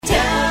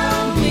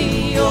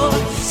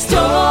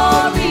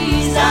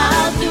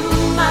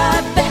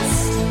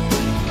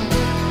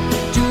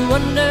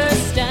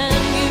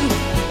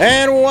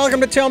And welcome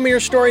to Tell Me Your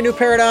Story, New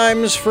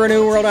Paradigms for a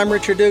New World. I'm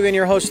Richard Dugan,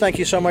 your host. Thank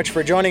you so much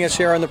for joining us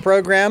here on the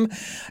program.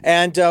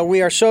 And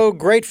we are so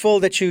grateful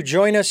that you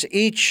join us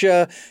each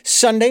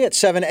Sunday at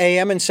 7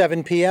 a.m. and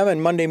 7 p.m.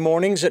 and Monday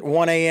mornings at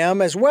 1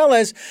 a.m., as well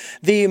as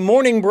the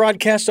morning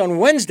broadcast on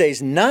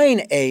Wednesdays,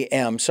 9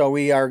 a.m. So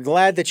we are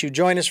glad that you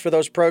join us for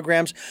those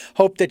programs.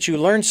 Hope that you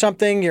learn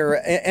something.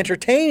 You're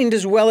entertained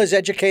as well as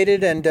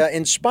educated and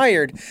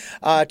inspired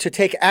to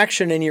take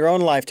action in your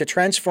own life, to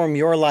transform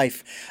your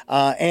life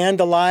and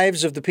the lives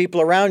of the people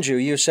around you.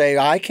 You say,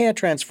 I can't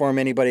transform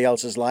anybody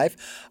else's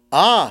life.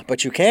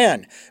 But you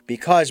can,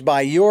 because by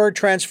your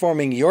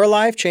transforming your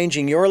life,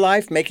 changing your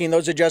life, making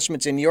those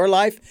adjustments in your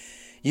life,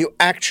 you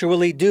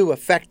actually do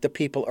affect the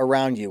people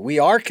around you. We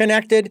are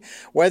connected,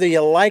 whether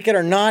you like it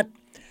or not.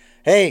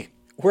 Hey,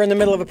 we're in the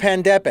middle of a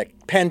pandemic.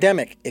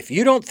 If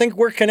you don't think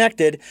we're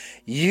connected,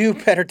 you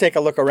better take a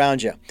look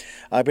around you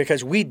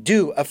because we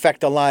do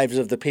affect the lives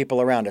of the people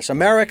around us.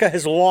 America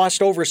has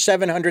lost over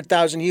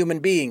 700,000 human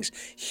beings,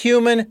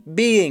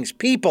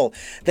 people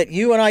that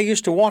you and I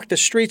used to walk the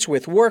streets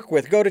with, work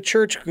with, go to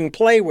church and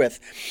play with,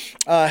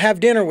 have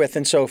dinner with,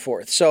 and so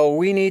forth. So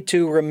we need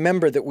to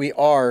remember that we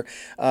are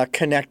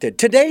connected.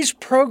 Today's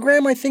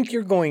program, I think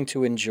you're going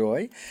to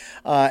enjoy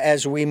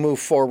as we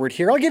move forward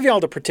here. I'll give you all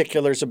the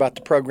particulars about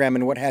the program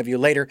and what have you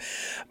later.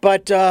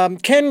 But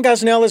Ken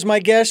Gosnell is my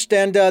guest,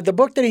 and the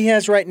book that he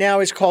has right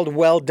now is called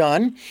Well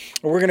Done.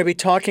 We're going to be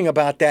talking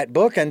about that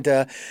book and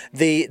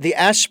the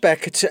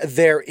aspects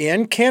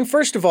therein. Ken,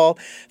 first of all,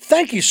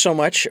 thank you so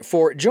much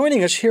for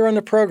joining us here on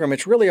the program.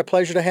 It's really a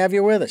pleasure to have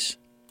you with us.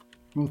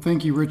 Well,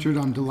 thank you, Richard.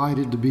 I'm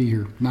delighted to be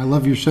here, and I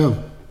love your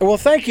show. Well,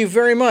 thank you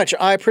very much.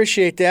 I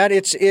appreciate that.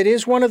 It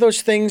is one of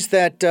those things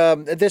that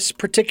this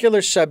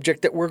particular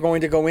subject that we're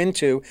going to go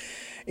into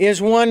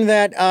is one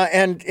that,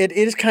 and it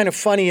is kind of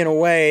funny in a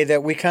way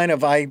that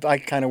I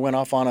kind of went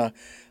off on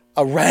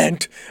a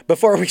rant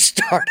before we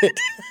started.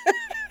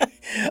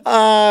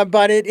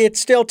 But it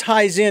still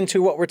ties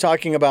into what we're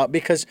talking about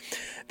because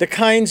the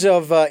kinds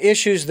of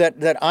issues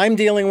that I'm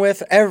dealing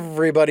with,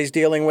 everybody's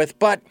dealing with,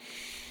 but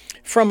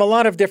from a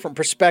lot of different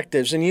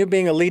perspectives. And you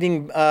being a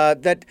leading,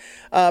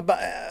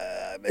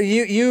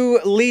 you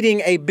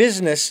leading a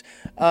business,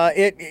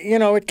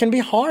 it can be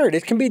hard.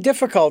 It can be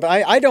difficult.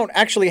 I don't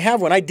actually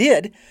have one. I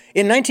did.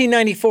 In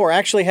 1994, I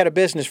actually had a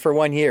business for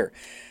 1 year.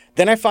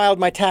 Then I filed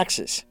my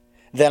taxes.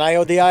 Then I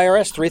owed the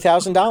IRS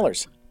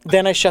 $3,000.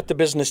 Then I shut the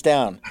business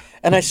down.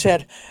 And I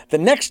said, the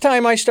next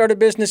time I start a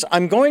business,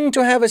 I'm going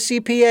to have a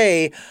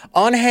CPA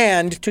on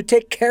hand to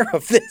take care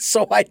of this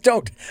so I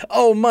don't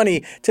owe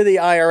money to the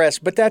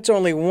IRS. But that's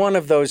only one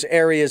of those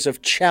areas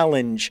of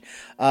challenge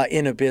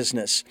in a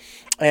business.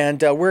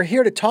 And we're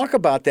here to talk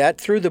about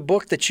that through the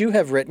book that you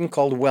have written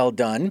called Well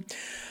Done.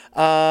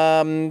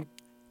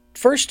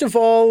 First of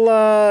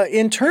all,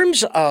 in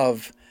terms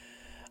of,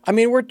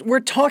 we're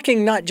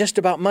talking not just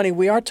about money.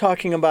 We are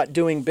talking about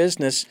doing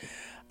business.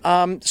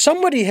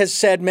 Somebody has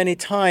said many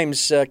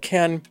times,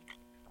 Ken,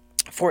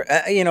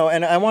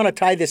 and I want to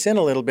tie this in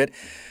a little bit,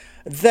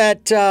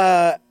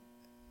 that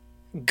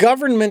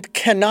government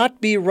cannot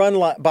be run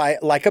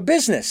like a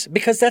business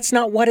because that's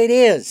not what it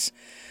is.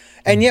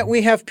 And yet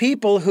we have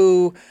people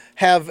who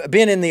have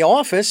been in the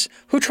office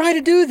who try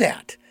to do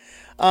that.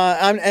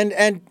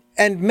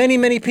 And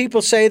many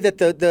people say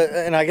that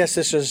and I guess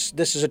this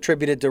is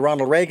attributed to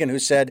Ronald Reagan, who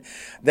said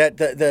that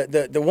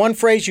the one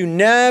phrase you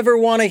never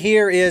want to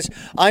hear is,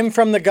 I'm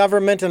from the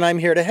government and I'm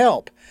here to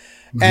help.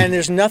 Mm-hmm. And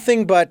there's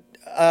nothing but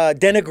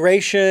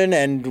denigration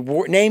and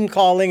name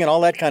calling and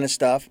all that kind of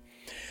stuff.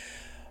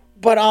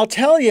 But I'll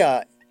tell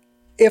you,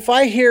 if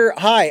I hear,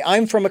 hi,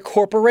 I'm from a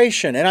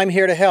corporation and I'm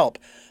here to help,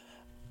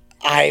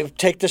 I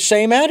take the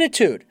same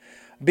attitude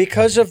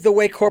because of the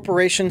way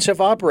corporations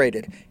have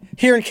operated.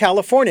 Here in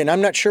California, and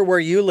I'm not sure where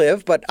you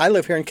live, but I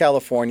live here in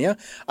California.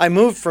 I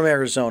moved from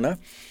Arizona.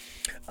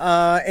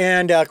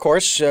 And of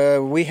course,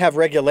 we have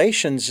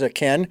regulations,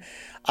 Ken.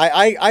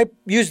 I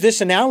use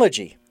this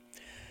analogy.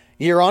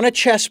 You're on a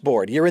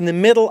chessboard. You're in the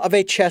middle of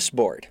a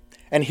chessboard.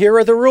 And here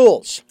are the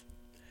rules.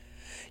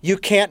 You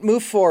can't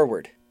move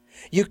forward.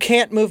 You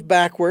can't move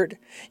backward.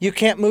 You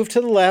can't move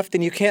to the left,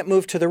 and you can't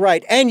move to the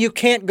right. And you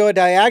can't go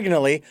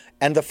diagonally.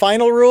 And the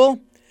final rule,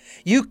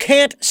 you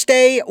can't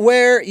stay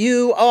where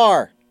you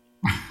are.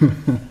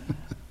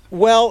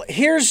 Well,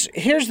 here's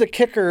the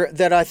kicker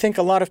that I think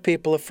a lot of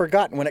people have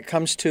forgotten when it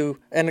comes to,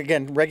 and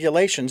again,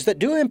 regulations that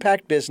do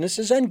impact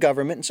businesses and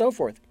government and so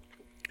forth.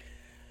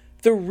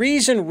 The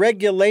reason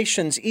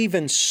regulations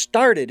even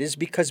started is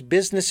because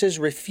businesses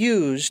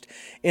refused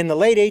in the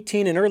late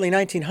 18 and early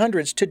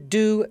 1900s to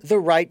do the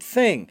right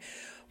thing.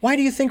 Why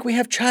do you think we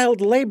have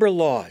child labor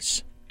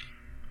laws?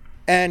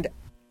 And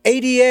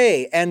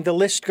ADA, and the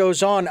list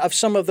goes on of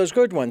some of those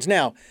good ones.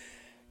 Now,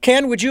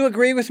 Ken, would you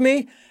agree with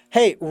me?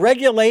 Hey,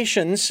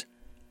 regulations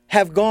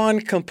have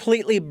gone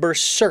completely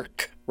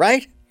berserk,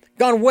 right?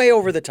 Gone way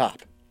over the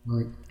top.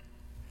 Right.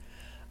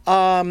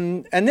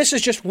 And this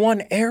is just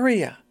one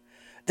area.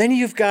 Then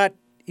you've got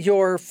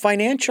your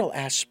financial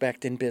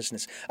aspect in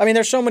business. I mean,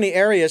 there's so many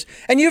areas.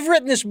 And you've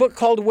written this book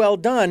called Well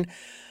Done.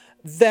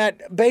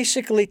 that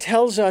basically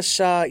tells us,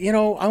 I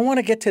want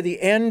to get to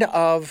the end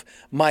of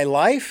my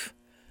life,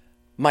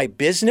 my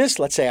business.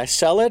 Let's say I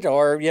sell it,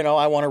 or,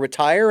 I want to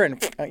retire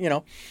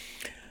and,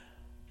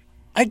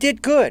 I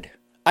did good.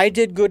 I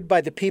did good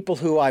by the people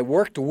who I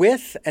worked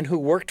with and who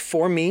worked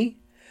for me.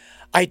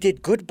 I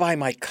did good by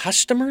my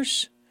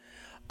customers.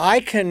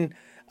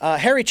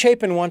 Harry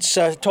Chapin once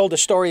told a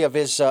story of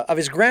his I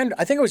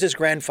think it was his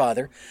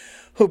grandfather,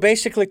 who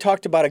basically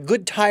talked about a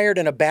good tired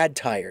and a bad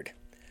tired.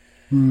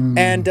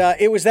 And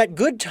it was that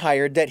good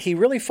tired that he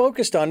really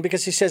focused on,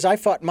 because he says, I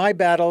fought my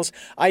battles,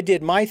 I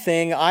did my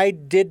thing, I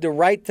did the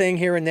right thing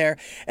here and there,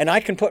 and I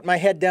can put my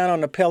head down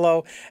on the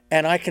pillow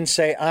and I can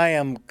say, I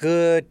am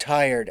good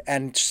tired,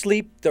 and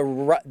sleep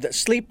the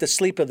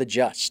sleep of the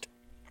just.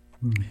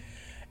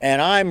 And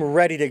I'm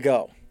ready to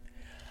go.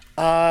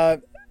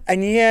 And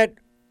yet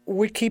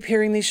we keep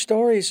hearing these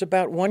stories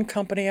about one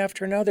company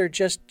after another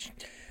just,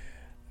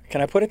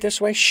 can I put it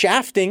this way,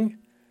 shafting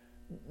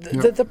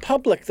the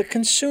public, the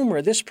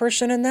consumer, this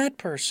person and that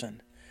person.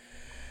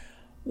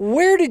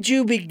 Where did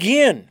you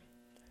begin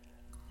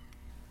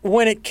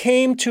when it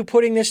came to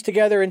putting this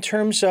together in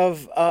terms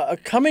of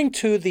coming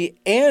to the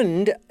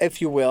end,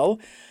 if you will,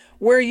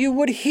 where you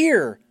would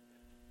hear,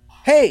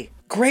 hey,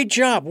 great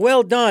job,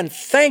 well done,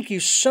 thank you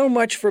so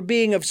much for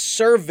being of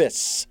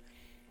service?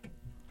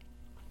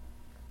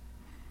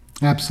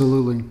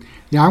 Absolutely.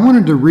 Yeah, I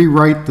wanted to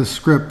rewrite the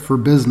script for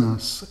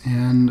business,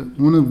 and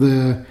one of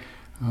the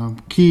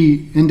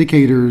key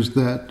indicators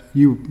that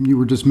you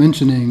were just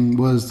mentioning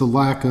was the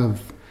lack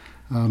of,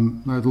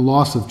 the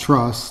loss of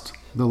trust,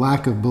 the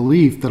lack of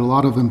belief that a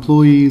lot of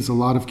employees, a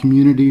lot of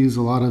communities,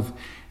 a lot of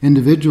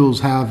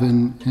individuals have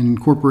in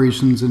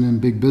corporations and in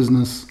big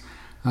business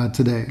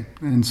today.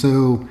 And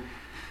so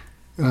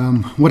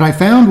what I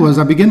found was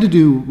I began to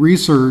do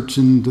research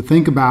and to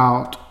think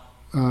about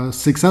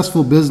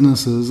successful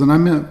businesses, and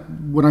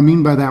what I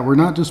mean by that, we're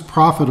not just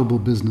profitable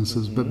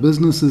businesses, but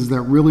businesses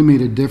that really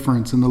made a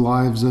difference in the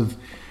lives of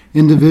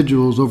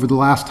individuals over the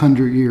last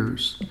 100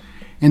 years,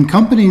 and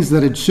companies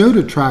that had showed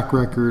a track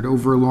record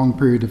over a long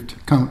period of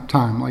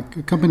time, like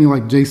a company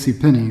like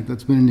JCPenney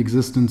that's been in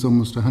existence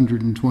almost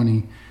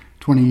 120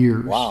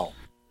 years. Wow.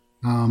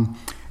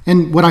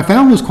 And what I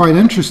found was quite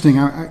interesting,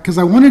 because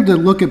I wanted to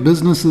look at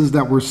businesses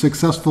that were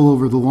successful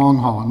over the long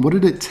haul. And what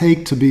did it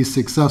take to be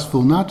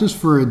successful, not just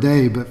for a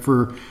day, but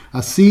for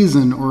a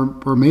season,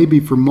 or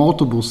maybe for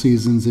multiple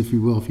seasons, if you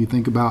will, if you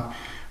think about,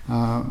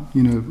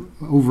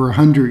 over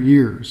 100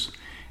 years.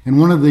 And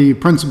one of the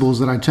principles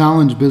that I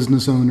challenge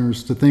business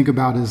owners to think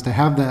about is to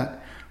have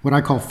that, what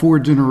I call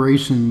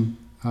 4-generation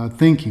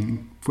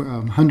thinking,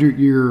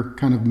 100-year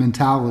kind of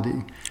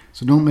mentality.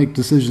 So don't make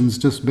decisions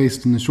just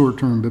based in the short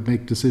term, but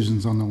make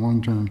decisions on the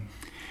long term.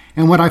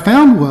 And what I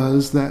found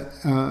was that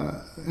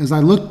as I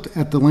looked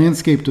at the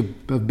landscape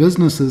of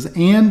businesses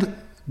and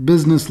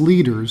business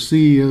leaders,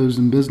 CEOs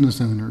and business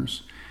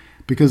owners,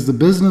 because the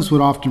business would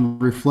often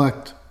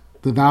reflect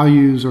the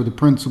values or the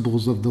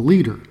principles of the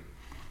leader.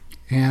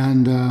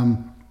 And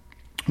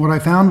what I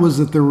found was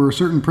that there were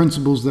certain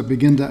principles that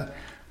begin to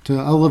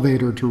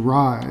elevate or to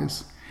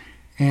rise.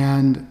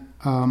 And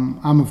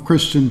I'm of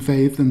Christian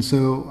faith, and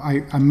so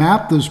I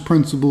mapped those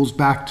principles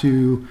back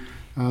to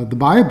the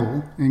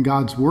Bible and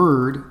God's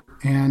Word,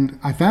 and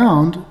I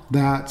found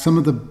that some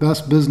of the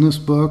best business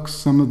books,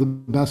 some of the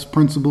best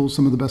principles,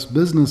 some of the best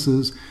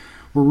businesses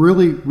were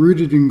really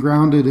rooted and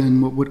grounded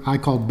in what I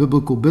call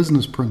biblical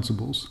business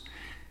principles.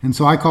 And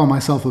so I call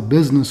myself a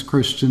business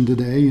Christian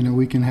today.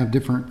 We can have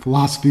different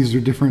philosophies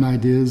or different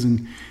ideas,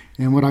 and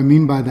what I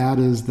mean by that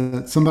is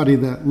that somebody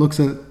that looks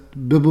at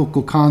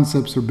biblical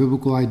concepts or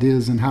biblical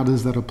ideas and how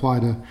does that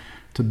apply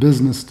to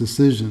business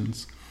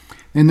decisions.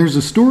 And there's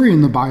a story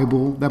in the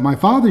Bible that my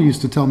father used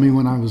to tell me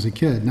when I was a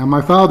kid. Now,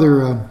 my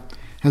father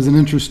has an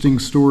interesting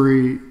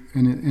story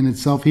in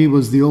itself. He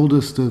was the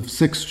oldest of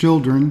 6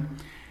 children,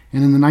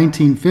 and in the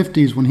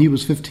 1950s, when he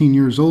was 15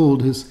 years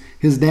old,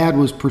 his dad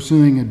was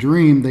pursuing a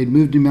dream. They'd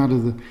moved him out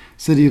of the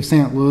city of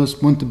St.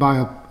 Louis, went to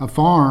buy a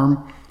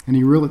farm, and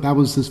that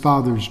was his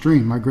father's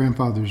dream, my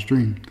grandfather's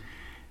dream.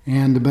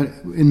 But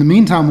in the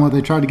meantime, while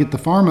they tried to get the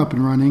farm up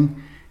and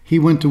running, he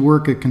went to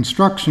work a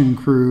construction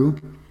crew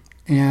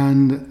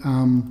and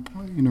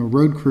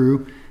road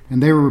crew,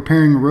 and they were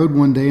repairing a road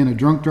one day, and a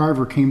drunk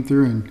driver came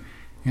through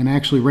and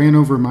actually ran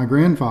over my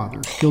grandfather,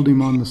 killed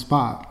him on the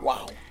spot.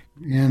 Wow.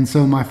 And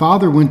so my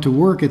father went to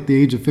work at the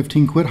age of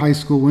 15, quit high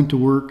school, went to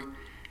work,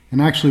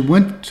 and actually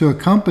went to a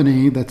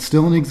company that's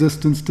still in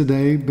existence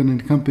today, been in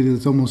a company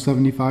that's almost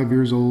 75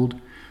 years old.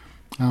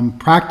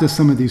 Practice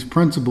some of these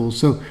principles.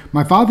 So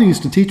my father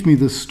used to teach me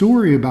this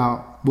story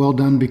about well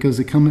done because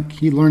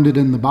he learned it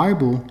in the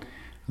Bible.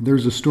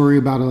 There's a story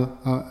about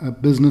a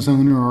business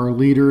owner or a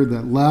leader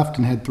that left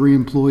and had 3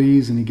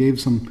 employees, and he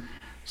gave some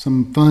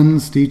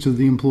funds to each of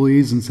the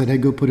employees and said, hey,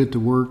 go put it to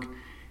work.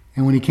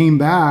 And when he came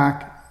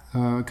back,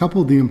 a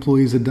couple of the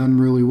employees had done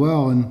really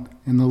well, and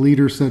the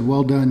leader said,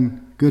 well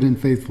done, good and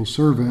faithful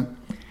servant.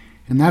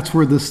 And that's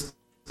where this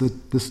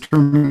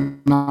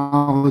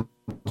terminology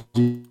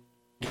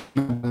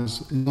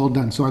is well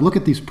done. So I look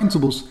at these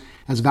principles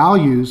as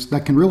values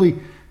that can really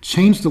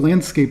change the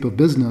landscape of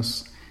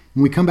business.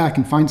 When we come back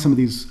and find some of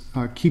these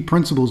key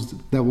principles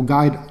that will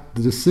guide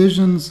the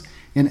decisions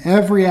in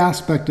every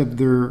aspect of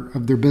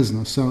their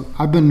business. So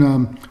I've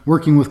been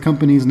working with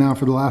companies now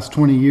for the last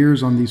 20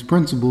 years on these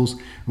principles.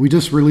 We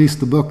just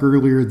released the book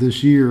earlier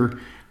this year,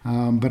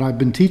 but I've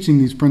been teaching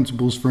these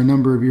principles for a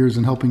number of years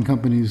and helping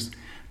companies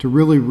to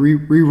really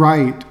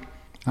rewrite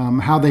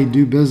how they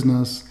do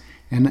business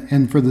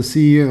and for the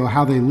CEO,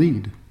 how they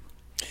lead.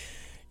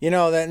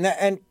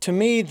 And to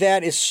me,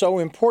 that is so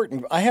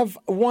important. I have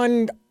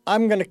one,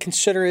 I'm going to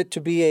consider it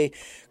to be a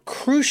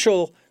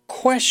crucial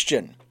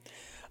question.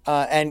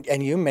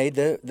 And you made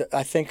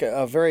I think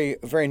a very,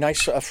 very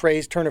nice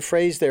turn of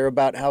phrase there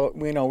about how,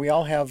 we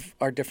all have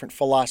our different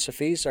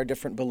philosophies, our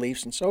different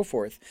beliefs and so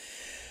forth.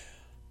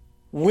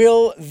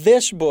 Will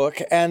this book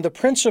and the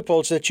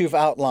principles that you've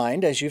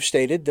outlined, as you've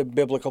stated, the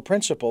biblical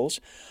principles,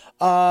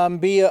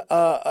 be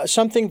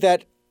something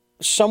that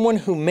someone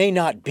who may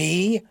not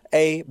be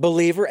a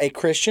believer, a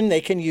Christian,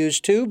 they can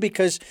use too?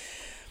 Because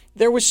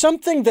there was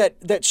something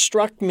that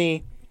struck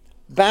me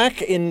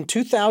back in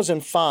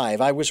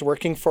 2005. I was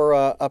working for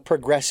a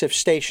progressive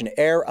station,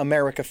 Air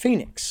America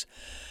Phoenix,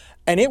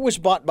 and it was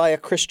bought by a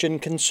Christian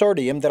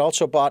consortium that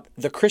also bought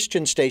the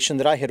Christian station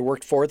that I had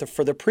worked for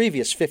the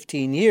previous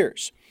 15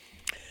 years.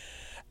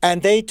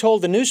 And they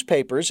told the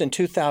newspapers in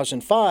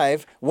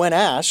 2005, when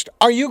asked,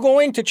 "Are you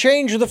going to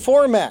change the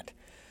format?"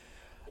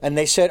 And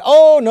they said,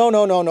 "Oh,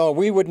 no,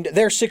 we wouldn't.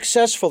 They're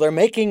successful. They're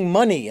making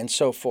money," and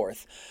so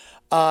forth.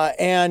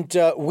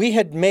 We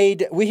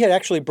had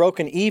actually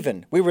broken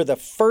even. We were the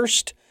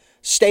first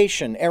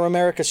station, Air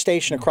America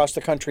station across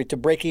the country to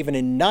break even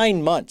in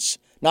 9 months.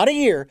 Not a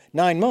year,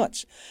 9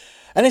 months.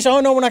 And they said, "Oh,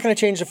 no, we're not going to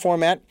change the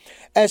format."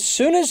 As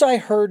soon as I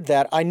heard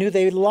that, I knew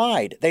they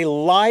lied. They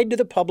lied to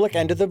the public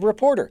and to the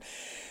reporter,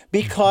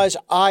 because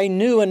I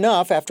knew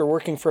enough after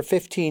working for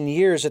 15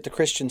 years at the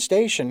Christian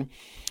station.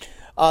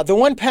 The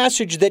one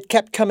passage that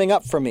kept coming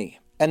up for me,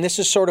 and this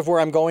is sort of where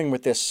I'm going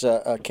with this,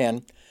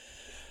 Ken,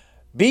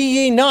 "Be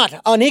ye not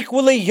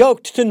unequally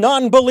yoked to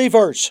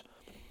non-believers."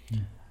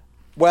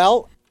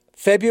 Well,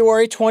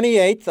 February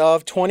 28th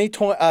of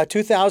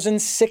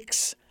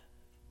 2006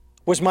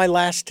 was my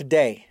last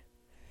day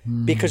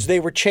because they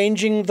were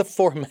changing the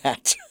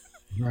format.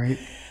 Right.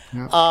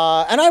 Yep.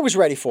 And I was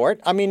ready for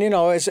it. I mean,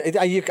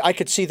 I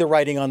could see the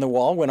writing on the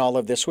wall when all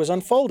of this was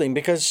unfolding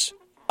because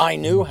I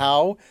knew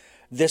how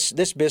this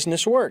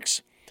business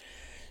works.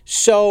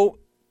 So,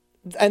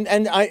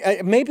 and I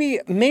maybe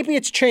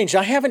it's changed.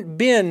 I haven't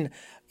been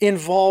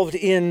involved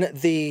in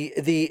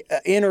the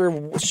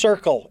inner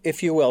circle,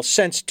 if you will,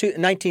 since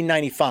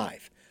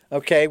 1995.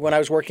 Okay, when I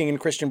was working in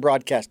Christian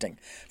broadcasting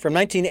from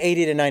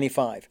 1980 to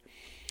 95.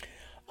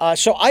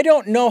 So I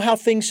don't know how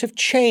things have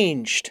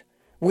changed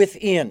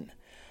within.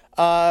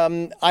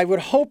 I would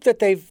hope that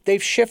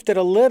they've shifted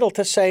a little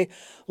to say,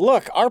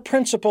 look, our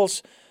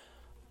principles,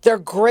 they're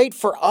great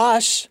for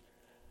us,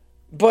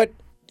 but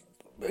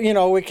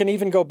we can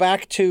even go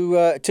back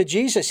to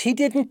Jesus. He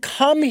didn't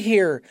come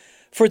here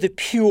for the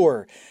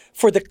pure,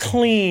 for the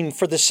clean,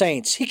 for the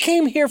saints. He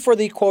came here for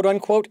the quote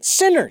unquote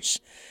sinners.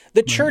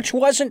 The church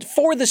wasn't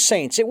for the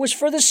saints; it was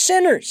for the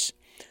sinners,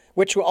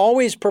 which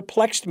always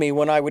perplexed me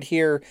when I would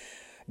hear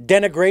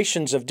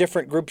denigrations of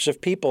different groups of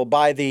people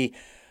by the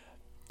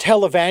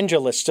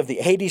televangelists of the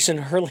 80s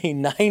and early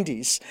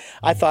 90s.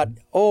 I thought,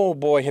 oh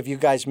boy, have you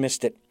guys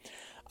missed it.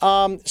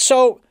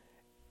 So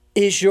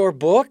is your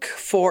book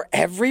for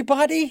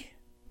everybody?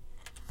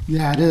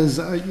 Yeah, it is.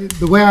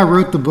 The way I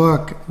wrote the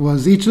book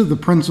was each of the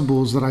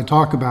principles that I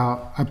talk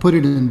about, I put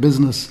it in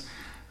business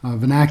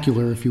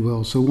vernacular, if you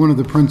will. So one of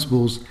the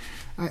principles,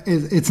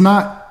 it's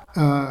not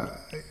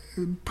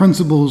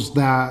principles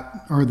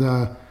that are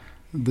the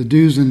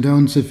do's and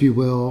don'ts, if you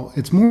will.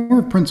 It's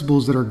more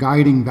principles that are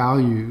guiding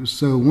values.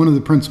 So one of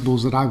the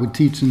principles that I would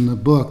teach in the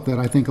book that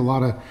I think a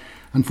lot of,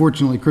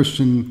 unfortunately,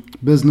 Christian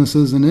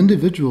businesses and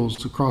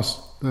individuals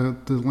across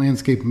the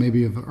landscape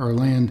maybe of our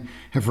land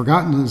have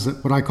forgotten is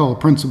what I call a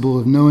principle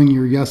of knowing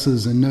your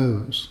yeses and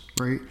nos,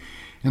 right?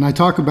 And I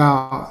talk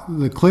about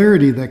the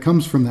clarity that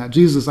comes from that.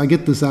 Jesus, I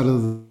get this out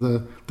of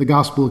the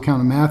gospel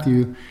account of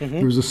Matthew. Mm-hmm.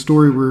 There was a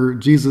story where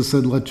Jesus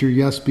said, "Let your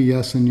yes be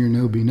yes and your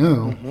no be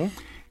no." Mm-hmm.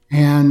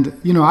 And,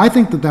 I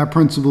think that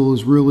principle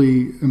is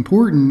really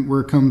important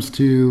where it comes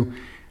to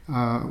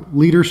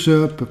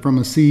leadership from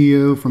a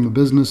CEO, from a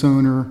business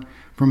owner,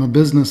 from a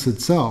business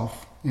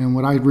itself. And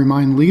what I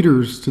remind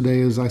leaders today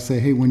is I say,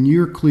 hey, when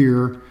you're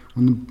clear,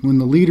 when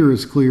the leader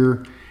is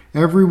clear,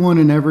 everyone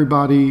and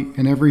everybody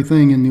and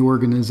everything in the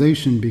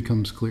organization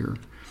becomes clear.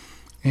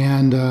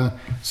 And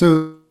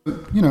so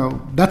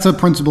that's a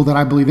principle that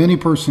I believe any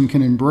person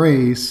can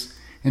embrace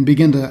and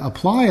begin to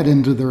apply it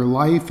into their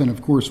life. And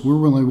of course, we're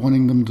really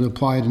wanting them to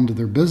apply it into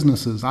their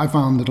businesses. I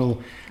found that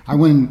I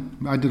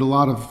did a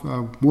lot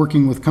of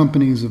working with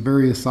companies of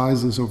various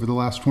sizes over the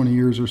last 20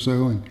 years or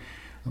so. And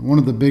one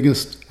of the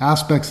biggest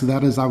aspects of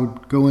that is I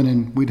would go in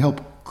and we'd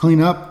help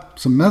clean up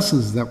some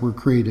messes that were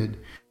created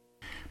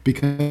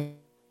because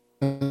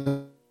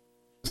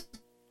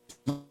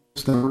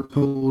that were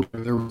told, or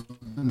there was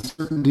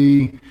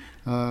uncertainty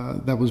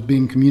that was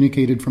being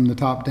communicated from the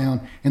top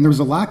down, and there was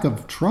a lack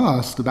of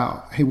trust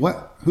about, hey,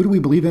 who do we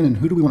believe in and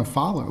who do we want to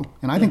follow?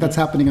 And I think that's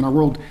happening in our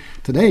world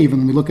today. Even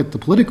when we look at the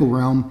political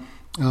realm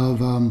of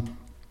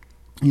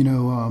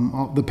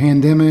the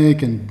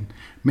pandemic and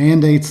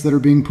mandates that are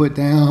being put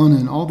down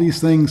and all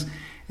these things.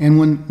 And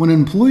when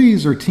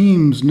employees or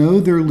teams know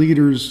their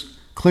leaders'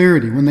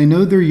 clarity, when they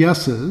know their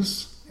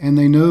yeses and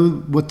they know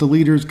what the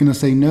leader is going to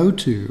say no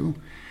to,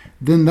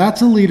 then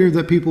that's a leader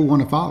that people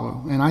want to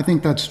follow. And I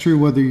think that's true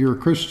whether you're a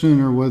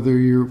Christian or whether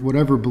you're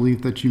whatever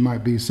belief that you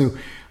might be. So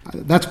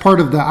that's part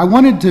of that. I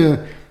wanted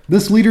to,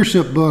 this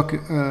leadership book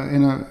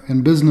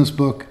and business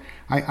book,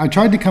 I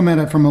tried to come at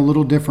it from a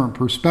little different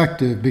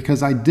perspective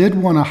because I did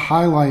want to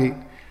highlight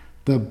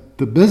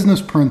the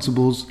business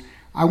principles.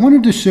 I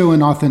wanted to show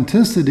an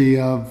authenticity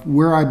of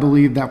where I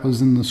believe that was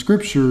in the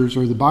scriptures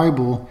or the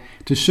Bible,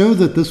 to show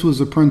that this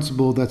was a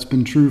principle that's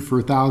been true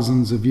for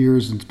thousands of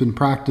years and it's been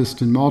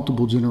practiced in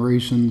multiple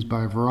generations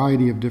by a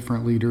variety of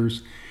different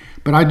leaders.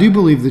 But I do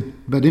believe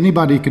that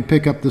anybody could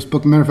pick up this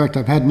book. Matter of fact,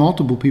 I've had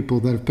multiple people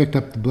that have picked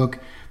up the book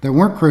that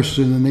weren't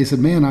Christian, and they said,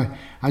 man,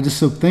 I just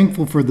so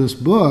thankful for this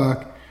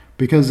book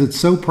because it's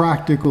so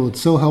practical,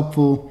 it's so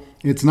helpful.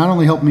 It's not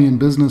only helped me in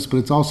business, but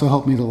it's also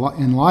helped me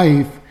in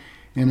life,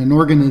 in an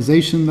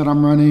organization that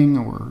I'm running,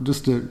 or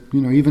just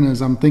even as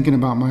I'm thinking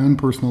about my own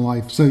personal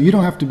life. So you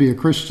don't have to be a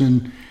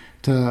Christian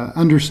to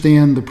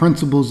understand the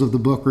principles of the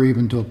book or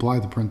even to apply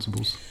the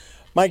principles.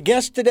 My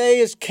guest today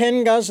is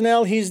Ken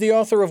Gosnell. He's the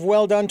author of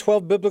Well Done,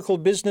 12 Biblical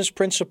Business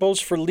Principles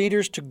for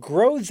Leaders to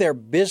Grow Their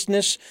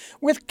Business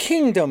with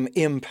Kingdom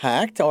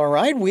Impact. All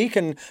right, we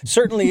can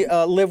certainly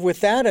live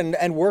with that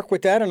and work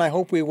with that, and I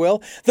hope we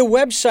will. The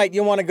website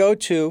you want to go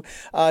to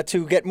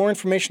get more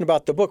information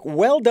about the book,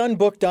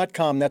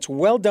 welldonebook.com. That's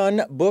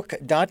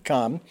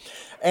welldonebook.com.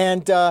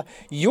 And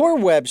your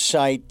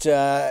website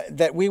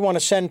that we want to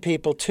send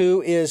people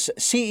to is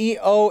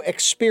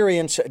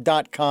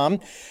ceoexperience.com.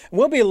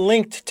 We'll be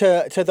linked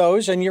to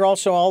those, and you're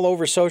also all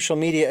over social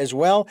media as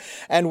well.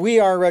 And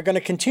we are going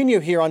to continue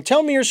here on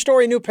Tell Me Your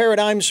Story, New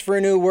Paradigms for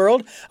a New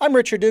World. I'm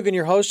Richard Dugan,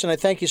 your host, and I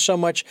thank you so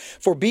much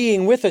for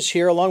being with us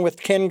here, along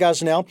with Ken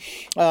Gosnell.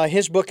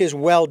 His book is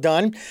Well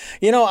Done.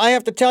 You know, I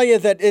have to tell you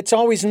that it's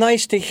always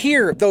nice to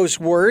hear those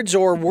words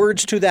or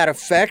words to that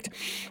effect.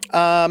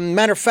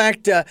 Matter of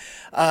fact,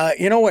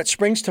 you know what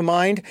springs to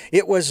mind?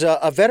 It was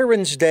a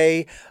Veterans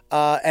Day,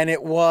 and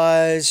it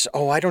was,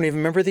 I don't even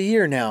remember the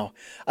year now.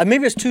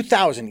 Maybe it was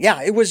 2000.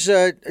 Yeah, it was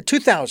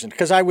 2000,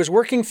 because I was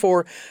working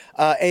for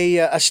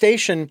a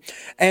station,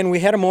 and we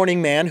had a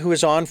morning man who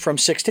was on from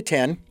 6 to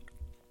 10.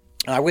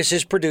 I was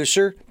his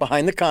producer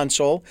behind the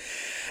console,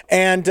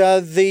 and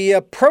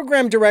the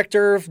program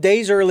director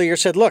days earlier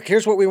said, look,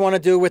 here's what we want to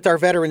do with our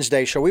Veterans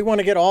Day show. We want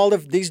to get all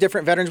of these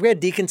different veterans. We had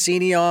Deacon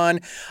Cini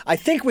on. I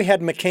think we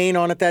had McCain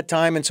on at that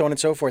time, and so on and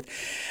so forth.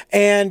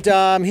 And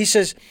he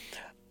says,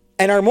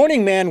 and our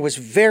morning man was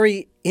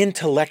very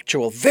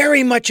intellectual,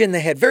 very much in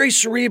the head, very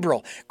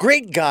cerebral,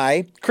 great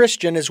guy,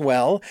 Christian as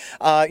well,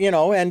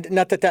 and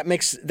not that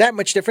makes that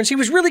much difference. He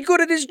was really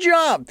good at his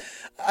job.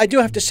 I do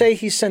have to say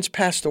he's since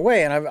passed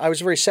away, and I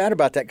was very sad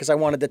about that because I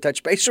wanted to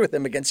touch base with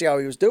him again, see how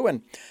he was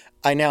doing.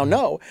 I now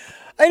know.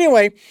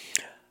 Anyway,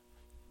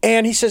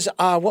 and he says,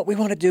 what we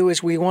want to do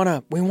is we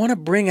want to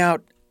bring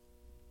out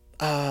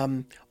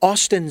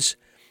Austin's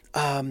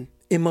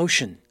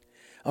emotion.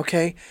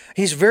 Okay,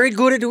 he's very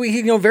good at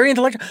it, very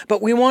intellectual,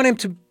 but we want him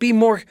to be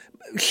more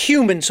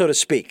human, so to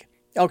speak.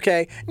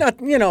 Okay,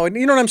 not you know what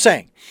I'm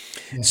saying.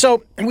 Yeah.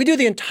 So we do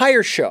the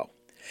entire show.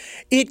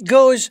 It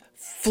goes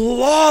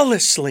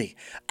flawlessly,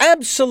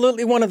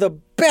 absolutely one of the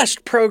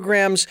best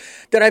programs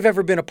that I've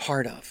ever been a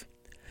part of.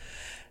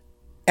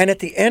 And at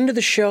the end of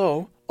the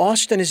show,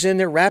 Austin is in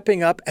there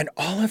wrapping up, and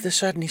all of a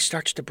sudden he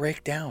starts to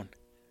break down.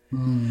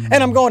 And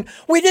I'm going,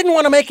 we didn't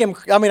want to make him,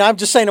 I'm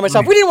just saying to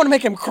myself, we didn't want to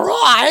make him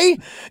cry,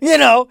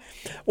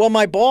 Well,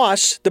 my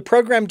boss, the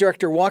program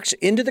director, walks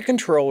into the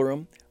control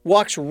room,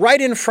 walks right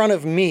in front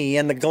of me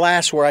and the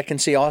glass where I can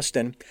see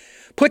Austin,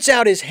 puts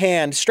out his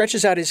hand,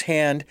 stretches out his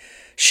hand,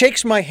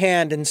 shakes my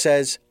hand and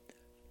says,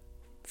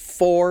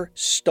 4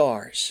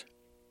 stars,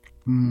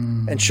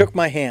 and shook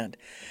my hand.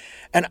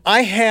 And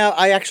I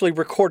actually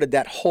recorded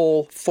that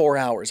whole 4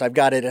 hours. I've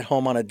got it at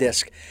home on a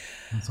disc.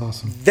 That's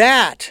awesome.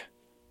 That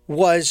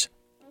was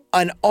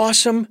an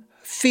awesome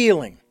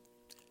feeling.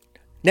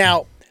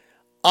 Now,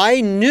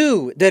 I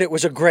knew that it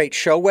was a great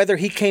show, whether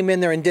he came in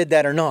there and did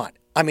that or not.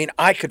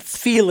 I could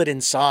feel it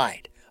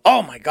inside.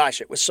 Oh my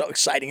gosh, it was so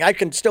exciting. I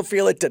can still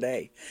feel it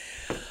today.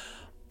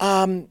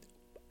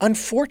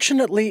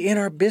 Unfortunately, in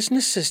our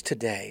businesses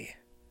today,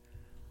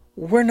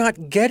 we're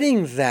not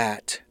getting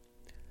that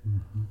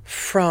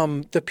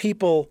from the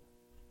people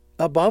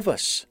above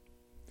us,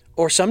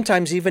 or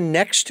sometimes even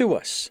next to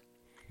us.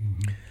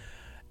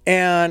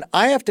 And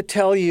I have to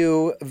tell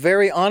you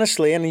very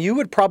honestly, and you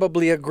would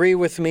probably agree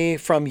with me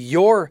from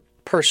your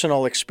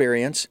personal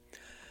experience,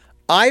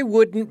 I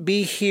wouldn't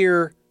be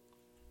here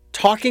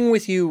talking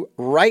with you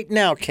right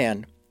now,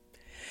 Ken,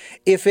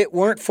 if it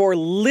weren't for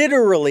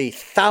literally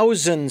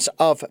thousands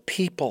of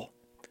people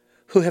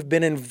who have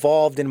been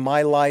involved in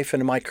my life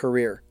and my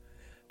career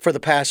for the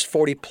past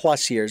 40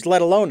 plus years,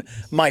 let alone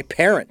my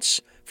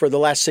parents for the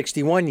last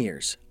 61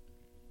 years.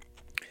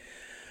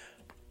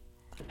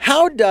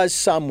 How does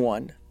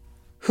someone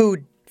who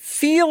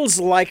feels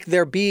like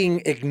they're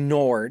being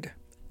ignored,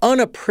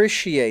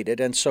 unappreciated,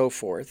 and so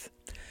forth,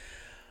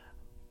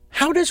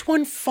 how does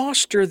one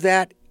foster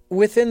that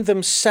within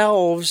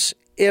themselves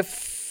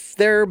if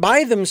they're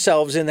by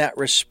themselves in that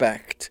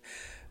respect?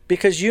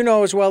 Because you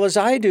know as well as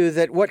I do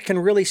that what can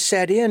really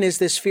set in is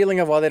this feeling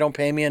of, well, they don't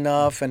pay me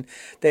enough and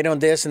they don't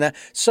this and that.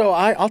 So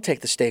I'll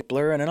take the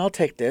stapler and then I'll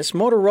take this.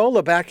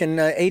 Motorola back in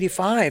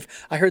 85,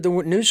 I heard the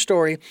news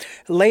story,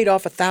 laid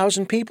off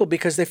 1,000 people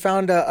because they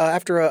found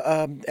after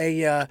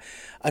an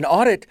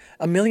audit,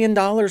 $1 million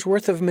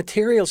worth of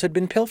materials had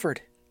been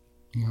pilfered.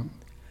 Yeah.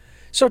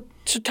 So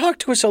talk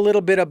to us a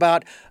little bit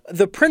about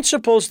the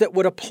principles that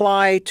would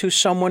apply to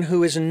someone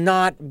who is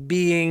not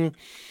being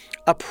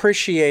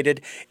appreciated,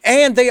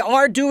 and they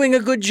are doing a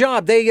good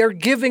job. They are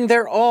giving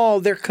their all.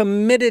 They're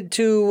committed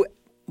to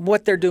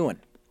what they're doing.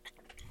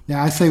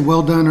 Yeah, I say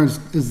well done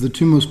is the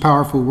two most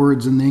powerful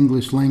words in the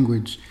English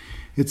language.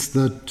 It's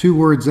the two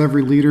words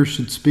every leader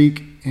should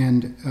speak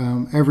and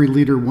every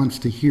leader wants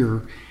to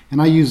hear.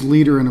 And I use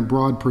leader in a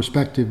broad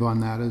perspective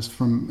on that as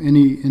from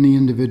any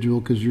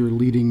individual because you're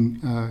leading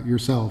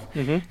yourself.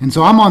 Mm-hmm. And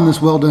so I'm on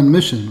this well done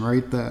mission,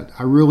 right, that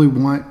I really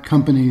want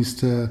companies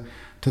to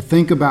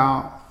think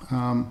about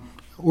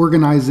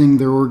organizing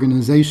their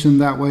organization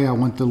that way. I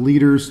want the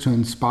leaders to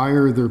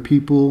inspire their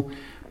people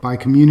by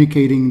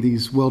communicating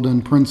these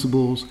well-done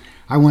principles.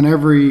 I want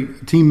every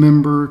team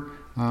member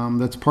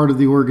that's part of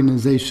the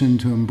organization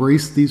to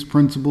embrace these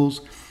principles.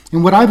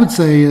 And what I would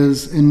say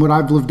is, and what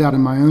I've lived out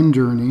in my own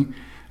journey,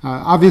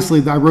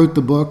 obviously I wrote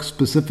the book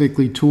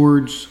specifically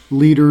towards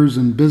leaders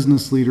and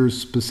business leaders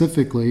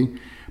specifically.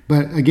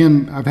 But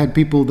again, I've had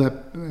people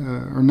that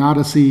are not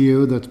a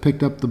CEO that's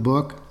picked up the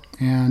book.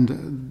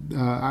 And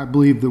I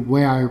believe the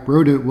way I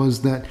wrote it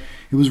was that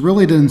it was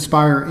really to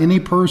inspire any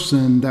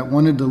person that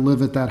wanted to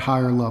live at that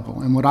higher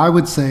level. And what I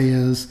would say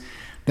is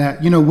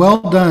that, well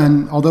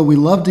done, although we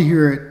love to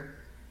hear it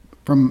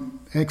from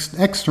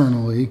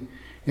externally,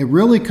 it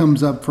really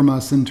comes up from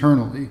us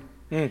internally.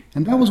 Mm.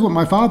 And that was what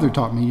my father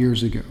taught me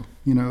years ago.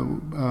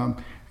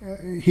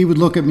 He would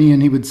look at me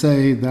and he would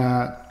say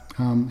that,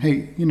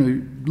 hey,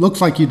 looks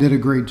like you did a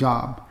great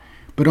job,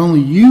 but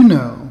only you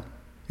know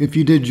if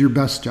you did your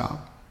best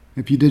job.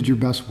 If you did your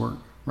best work,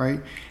 right?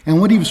 And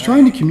what he was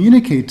trying to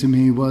communicate to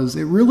me was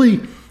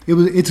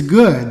it's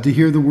good to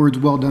hear the words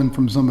well done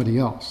from somebody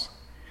else.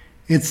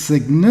 It's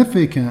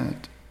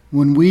significant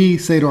when we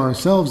say to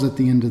ourselves at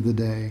the end of the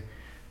day,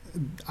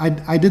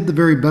 I did the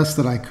very best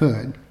that I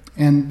could.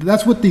 And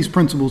that's what these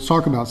principles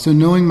talk about. So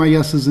knowing my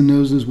yeses and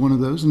nos is one of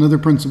those. Another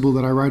principle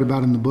that I write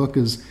about in the book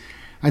is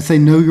I say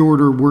know your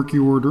order, work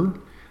your order.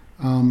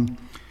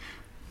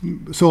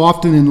 So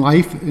often in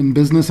life, in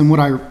business, and what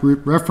I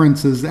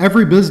reference is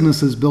every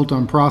business is built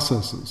on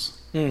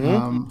processes.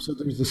 Mm-hmm. So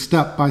there's a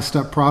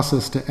step-by-step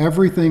process to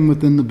everything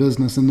within the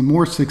business. And the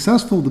more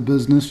successful the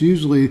business,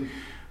 usually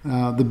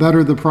the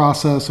better the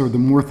process or the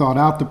more thought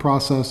out the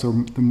process,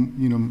 or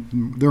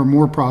there are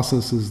more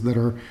processes that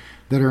are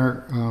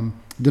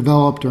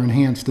developed or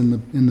enhanced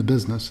in the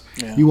business.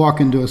 Yeah. You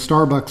walk into a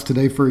Starbucks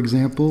today, for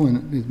example,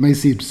 and it may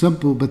seem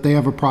simple, but they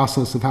have a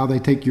process of how they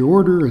take your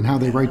order and how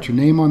they write your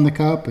name on the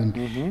cup and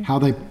mm-hmm. how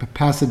they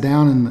pass it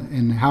down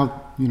and how,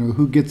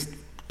 who gets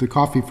the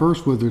coffee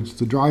first, whether it's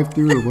the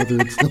drive-through or whether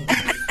it's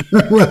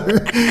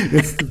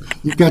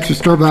you've got your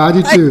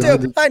Starbucks. I do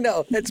too. I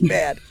know. It's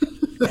bad.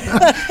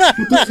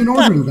 There's an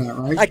order to that,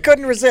 right? I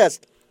couldn't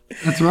resist.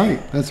 That's right.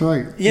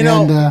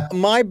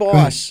 My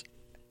boss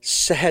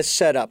has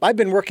set up. I've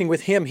been working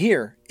with him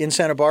here in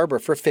Santa Barbara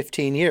for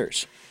 15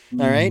 years.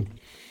 Mm. All right.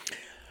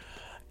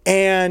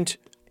 And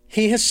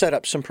he has set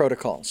up some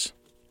protocols.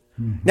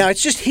 Mm-hmm. Now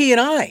it's just he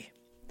and I.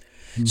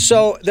 Mm-hmm.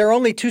 So there are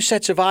only two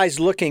sets of eyes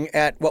looking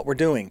at what we're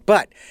doing,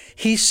 but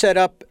he set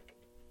up,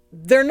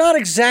 they're not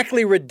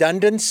exactly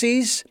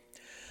redundancies,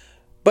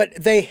 but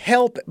they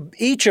help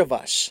each of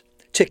us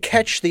to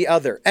catch the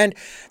other. And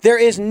there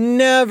is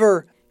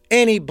never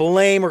any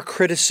blame or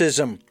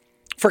criticism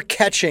for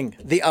catching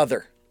the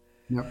other.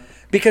 Yep.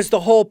 Because the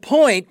whole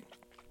point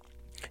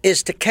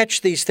is to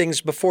catch these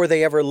things before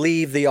they ever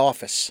leave the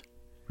office.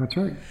 That's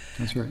right.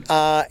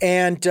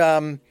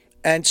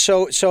 And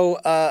so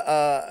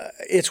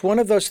it's one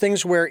of those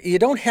things where you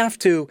don't have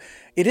to.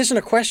 It isn't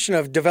a question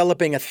of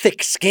developing a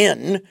thick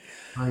skin.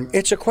 Right.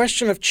 It's a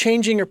question of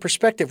changing your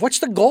perspective. What's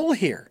the goal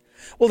here?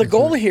 Well, the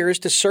goal here is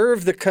to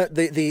serve the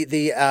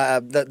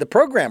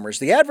programmers,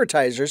 the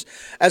advertisers,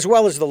 as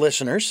well as the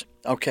listeners.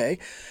 Okay,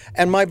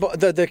 and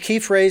the key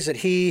phrase that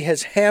he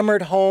has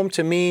hammered home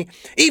to me,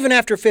 even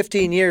after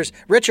 15 years,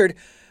 Richard,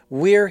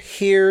 we're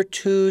here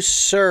to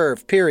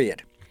serve.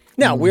 Period.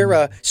 Now we're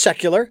a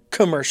secular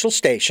commercial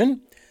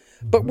station,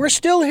 but we're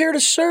still here to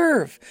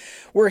serve.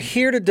 We're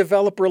here to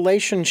develop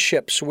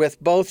relationships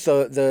with both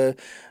the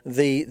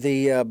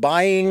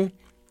buying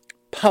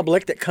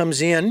public that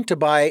comes in to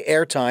buy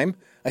airtime.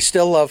 I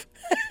still love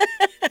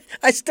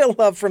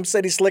from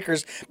City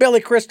Slickers,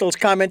 Billy Crystal's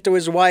comment to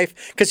his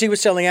wife, because he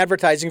was selling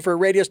advertising for a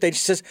radio station. He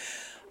says,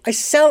 I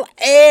sell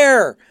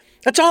air.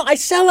 That's all. I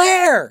sell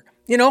air.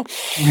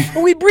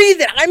 We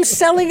breathe it. I'm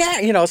selling air.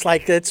 It's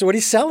like that's what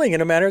he's selling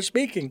in a manner of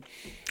speaking.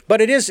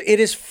 But it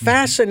is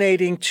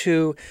fascinating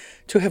to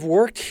have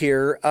worked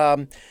here.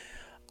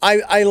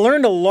 I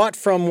learned a lot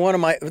from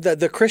one of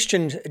the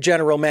Christian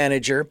general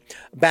manager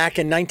back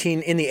in the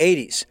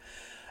 80s.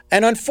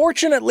 And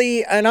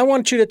unfortunately, and I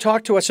want you to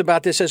talk to us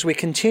about this as we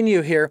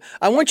continue here,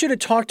 I want you to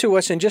talk to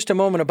us in just a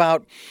moment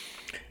about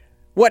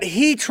what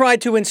he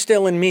tried to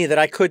instill in me that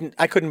I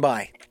couldn't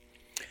buy.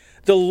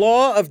 The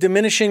law of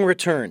diminishing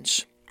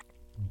returns.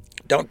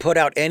 Don't put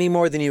out any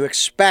more than you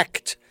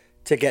expect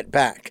to get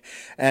back.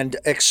 And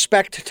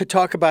expect to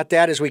talk about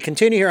that as we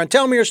continue here on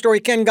Tell Me Your Story.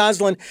 Ken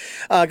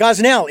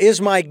Gosnell is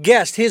my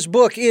guest. His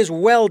book is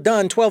Well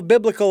Done, 12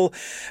 Biblical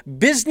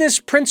Business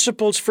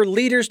Principles for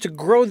Leaders to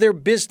Grow Their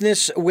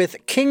Business with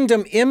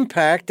Kingdom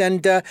Impact.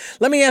 And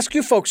let me ask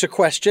you folks a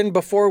question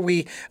before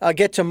we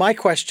get to my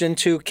question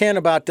to Ken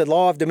about the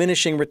law of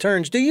diminishing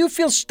returns. Do you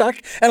feel stuck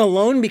and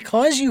alone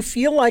because you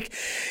feel like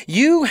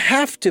you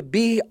have to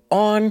be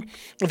on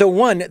the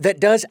one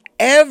that does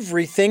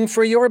everything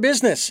for your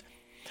business?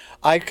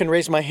 I can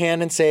raise my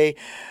hand and say,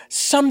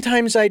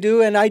 sometimes I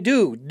do, and I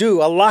do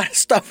a lot of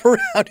stuff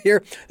around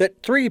here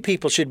that 3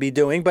 people should be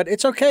doing, but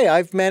it's okay.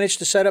 I've managed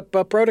to set up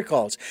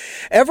protocols.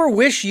 Ever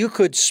wish you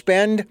could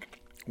spend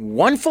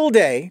one full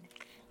day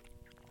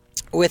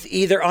with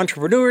either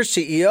entrepreneurs,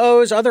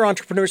 CEOs, other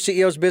entrepreneurs,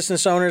 CEOs,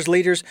 business owners,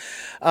 leaders,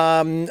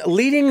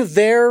 leading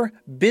their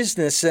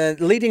business,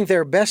 leading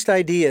their best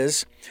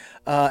ideas,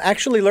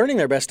 actually learning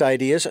their best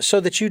ideas so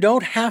that you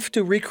don't have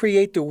to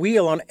recreate the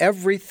wheel on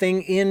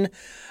everything in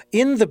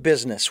the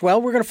business?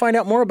 Well, we're going to find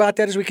out more about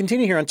that as we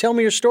continue here on Tell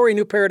Me Your Story,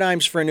 New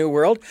Paradigms for a New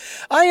World.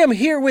 I am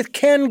here with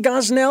Ken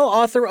Gosnell,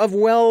 author of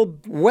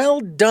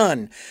Well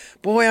Done.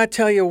 Boy, I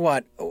tell you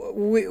what,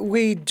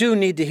 we do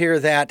need to hear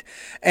that.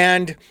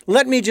 And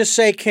let me just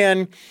say,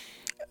 Ken,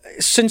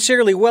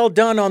 sincerely, well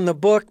done on the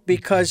book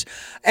because,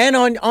 and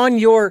on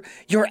your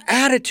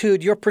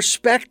attitude, your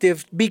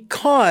perspective,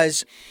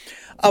 because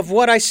of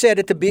what I said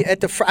at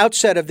the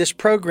outset of this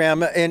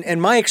program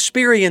and my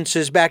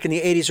experiences back in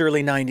the 80s,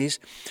 early 90s,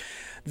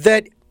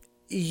 that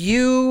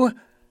you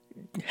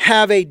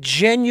have a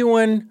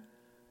genuine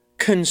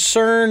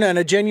concern and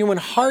a genuine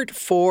heart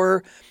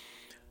for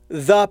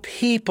the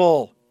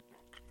people.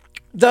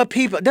 The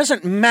people. It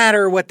doesn't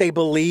matter what they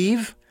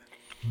believe,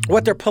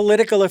 what their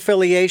political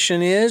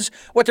affiliation is,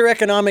 what their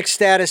economic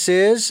status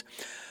is.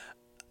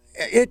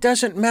 It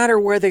doesn't matter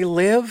where they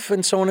live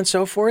and so on and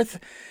so forth.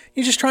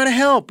 You're just trying to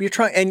help. You're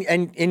trying,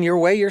 and in your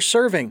way, you're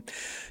serving.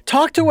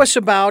 Talk to us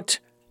about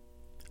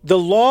the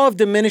law of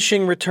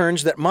diminishing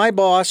returns that my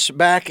boss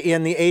back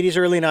in the 80s,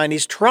 early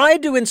 90s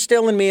tried to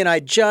instill in me, and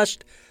I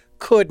just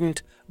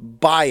couldn't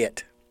buy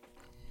it.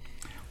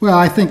 Well,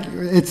 I think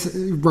it's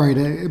right.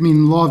 I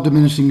mean, law of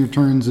diminishing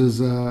returns is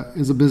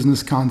a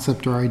business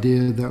concept or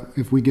idea that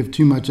if we give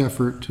too much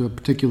effort to a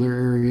particular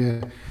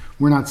area,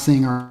 we're not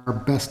seeing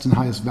our best and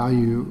highest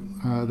value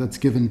that's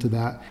given to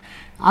that.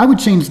 I would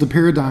change the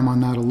paradigm on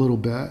that a little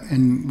bit.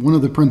 And one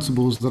of the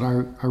principles that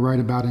I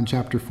write about in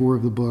chapter 4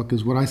 of the book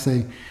is what I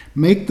say,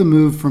 make the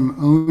move from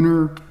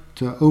owner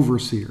to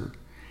overseer.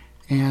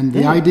 And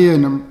the idea,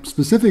 and I'm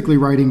specifically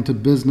writing to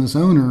business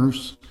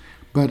owners,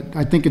 but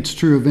I think it's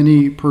true of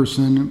any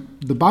person,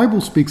 the Bible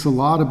speaks a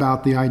lot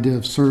about the idea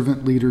of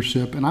servant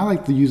leadership, and I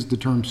like to use the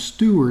term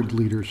steward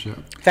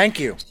leadership. Thank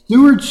you.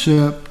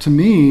 Stewardship to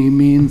me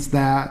means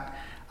that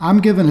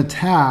I'm given a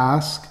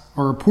task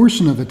or a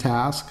portion of a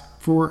task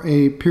for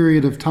a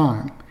period of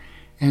time.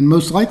 And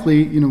most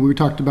likely, we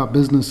talked about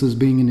businesses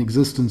being in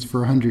existence for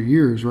 100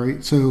 years,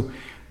 right? So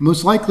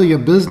most likely a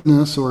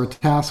business or a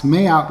task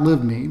may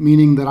outlive me,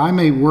 meaning that I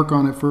may work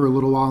on it for a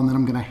little while and then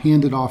I'm going to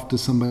hand it off to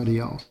somebody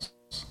else.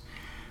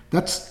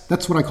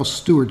 That's what I call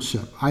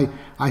stewardship.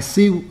 I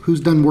see who's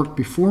done work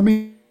before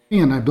me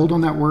and I build on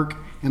that work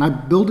and I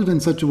build it in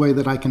such a way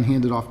that I can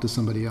hand it off to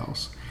somebody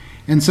else.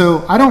 And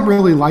so I don't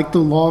really like the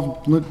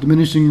law of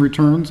diminishing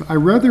returns. I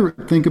rather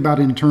think about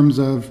it in terms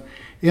of,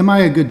 am I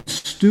a good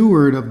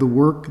steward of the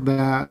work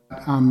that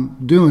I'm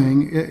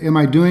doing? Am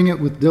I doing it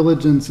with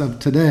diligence of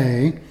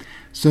today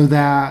so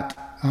that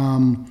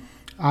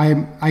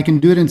I can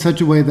do it in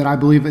such a way that I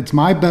believe it's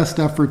my best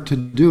effort to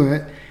do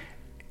it?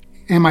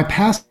 Am I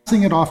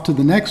passing it off to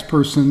the next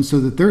person so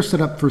that they're set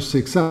up for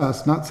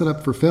success, not set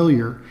up for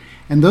failure?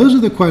 And those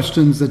are the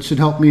questions that should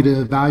help me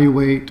to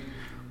evaluate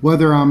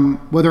whether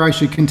I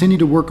should continue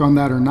to work on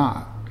that or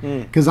not.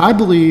 Because I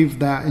believe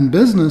that in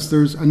business,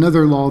 there's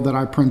another law that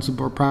I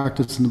principle or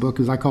practice in the book,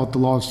 is I call it the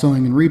law of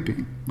sowing and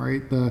reaping,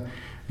 right?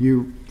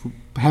 You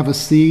have a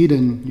seed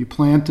and you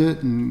plant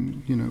it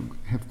and,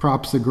 have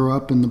crops that grow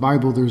up. In the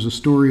Bible, there's a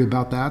story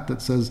about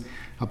that says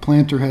a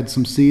planter had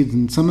some seeds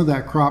and some of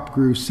that crop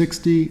grew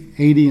 60,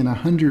 80, and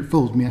 100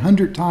 fold.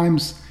 100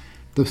 times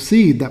the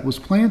seed that was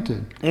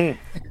planted.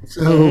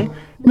 So,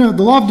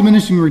 the law of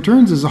diminishing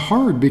returns is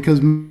hard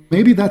because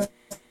maybe that's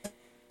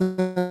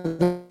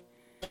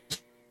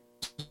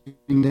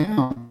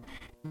down.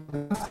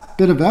 A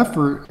bit of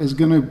effort is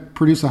going to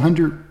produce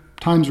 100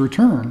 times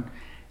return.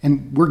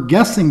 And we're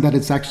guessing that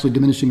it's actually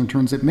diminishing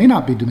returns. It may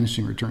not be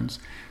diminishing returns.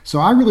 So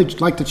I really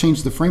like to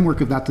change the framework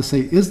of that to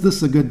say, is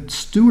this a good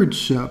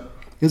stewardship?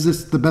 Is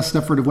this the best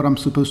effort of what I'm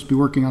supposed to be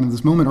working on in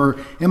this moment? Or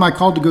am I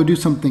called to go do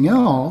something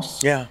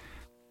else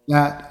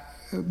that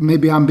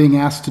maybe I'm being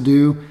asked to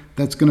do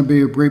that's going to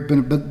be a great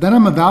benefit? But then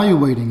I'm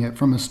evaluating it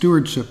from a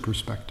stewardship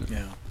perspective.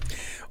 Yeah.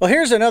 Well,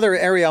 here's another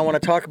area I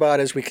want to talk about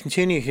as we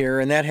continue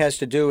here, and that has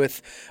to do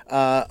with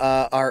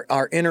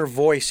our inner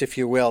voice, if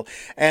you will.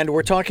 And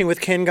we're talking with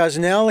Ken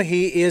Gosnell.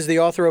 He is the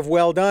author of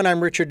Well Done.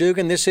 I'm Richard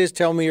Dugan. This is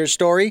Tell Me Your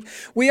Story.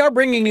 We are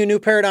bringing you new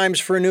paradigms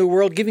for a new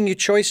world, giving you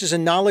choices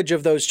and knowledge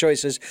of those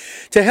choices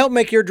to help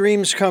make your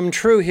dreams come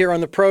true here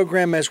on the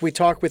program as we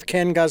talk with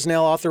Ken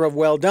Gosnell, author of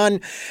Well Done.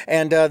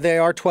 And they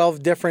are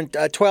 12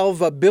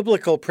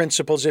 biblical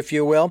principles, if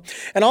you will.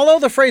 And although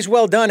the phrase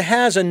well done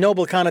has a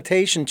noble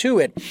connotation to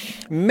it,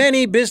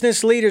 many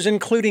business leaders,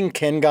 including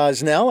Ken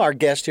Gosnell, our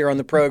guest here on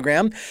the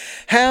program,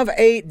 have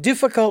a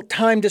difficult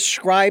time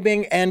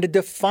describing and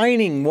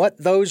defining what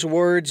those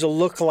words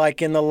look like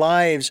in the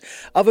lives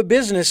of a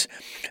business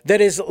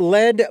that is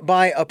led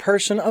by a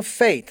person of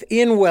faith.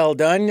 In Well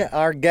Done,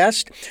 our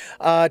guest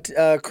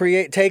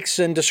takes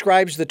and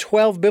describes the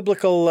 12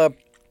 biblical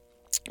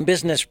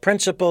business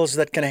principles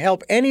that can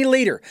help any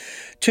leader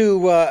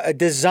to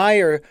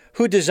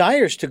who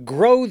desires to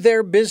grow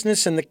their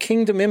business and the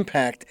kingdom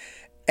impact.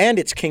 And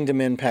its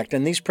kingdom impact.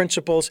 And these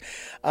principles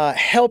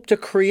help to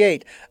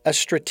create a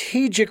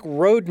strategic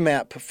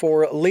roadmap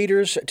for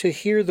leaders to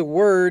hear the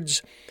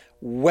words,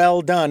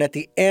 well done, at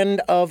the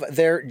end of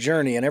their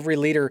journey. And every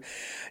leader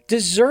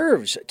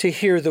deserves to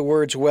hear the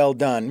words, well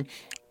done.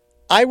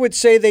 I would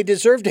say they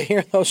deserve to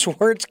hear those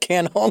words,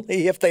 Ken,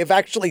 only if they've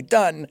actually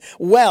done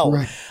well.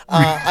 Right.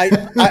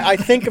 I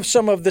think of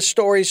some of the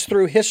stories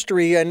through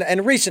history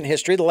and recent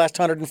history, the last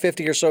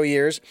 150 or so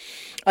years.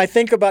 I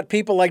think about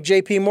people like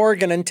J.P.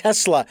 Morgan and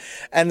Tesla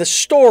and the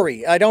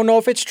story. I don't know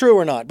if it's true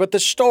or not, but the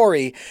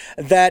story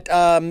that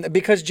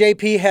because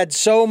J.P. had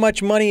so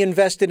much money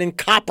invested in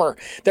copper,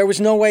 there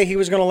was no way he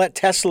was going to let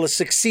Tesla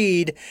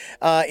succeed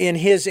in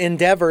his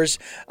endeavors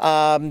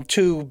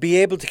to be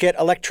able to get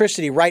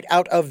electricity right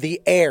out of the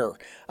air.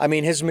 I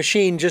mean, his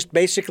machine just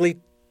basically,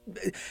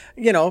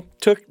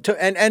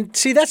 and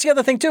see, that's the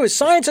other thing too, is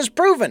science has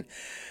proven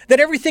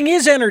that everything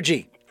is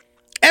energy.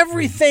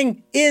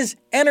 Everything is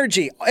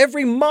energy.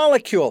 Every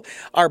molecule.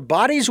 Our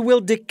bodies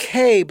will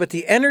decay, but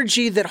the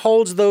energy that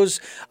holds those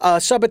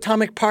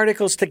subatomic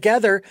particles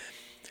together,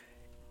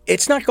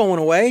 it's not going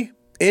away.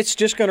 It's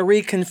just going to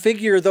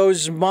reconfigure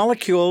those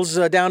molecules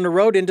down the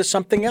road into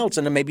something else,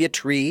 and maybe a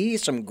tree,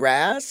 some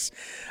grass.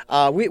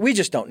 We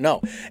just don't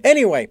know.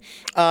 Anyway,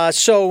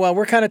 so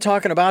we're kind of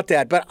talking about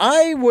that. But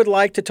I would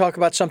like to talk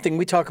about something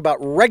we talk about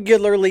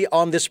regularly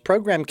on this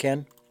program,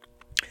 Ken.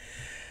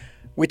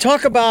 We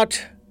talk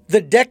about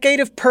the decade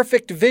of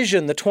perfect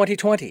vision, the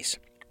 2020s.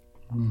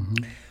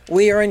 Mm-hmm.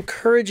 We are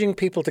encouraging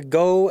people to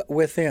go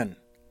within,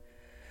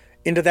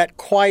 into that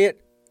quiet,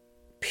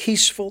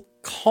 peaceful,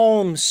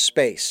 calm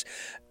space.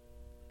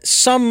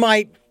 Some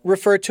might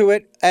refer to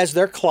it as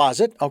their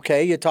closet,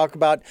 okay? You talk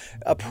about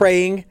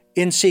praying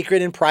in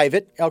secret, in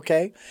private,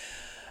 okay?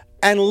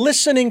 And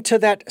listening to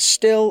that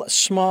still,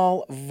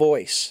 small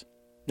voice.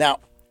 Now,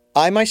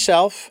 I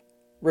myself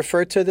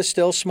refer to the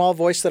still, small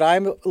voice that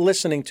I'm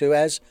listening to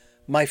as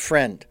my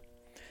friend.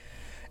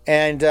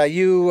 And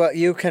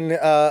you can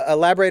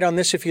elaborate on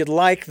this if you'd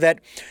like, that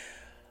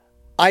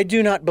I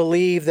do not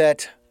believe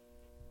that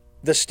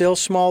the still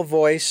small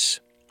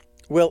voice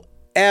will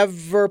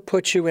ever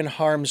put you in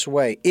harm's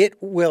way. It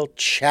will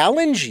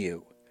challenge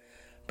you,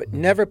 but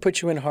never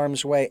put you in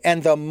harm's way.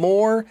 And the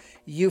more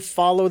you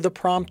follow the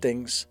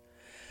promptings,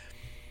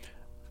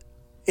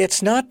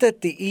 it's not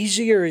that the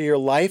easier your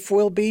life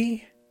will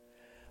be,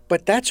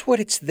 but that's what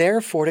it's there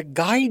for, to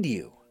guide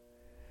you,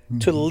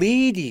 to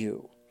lead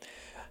you.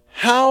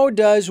 How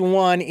does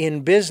one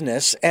in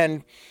business,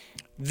 and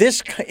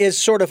this is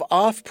sort of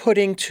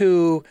off-putting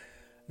to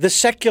the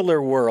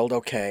secular world,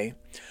 okay,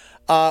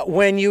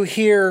 when you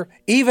hear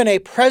even a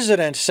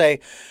president say,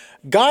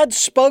 God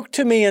spoke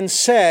to me and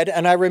said,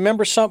 and I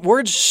remember some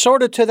words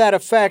sort of to that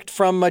effect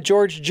from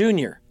George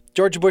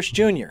Bush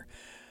Jr.,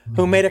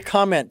 who made a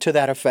comment to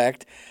that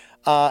effect.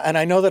 And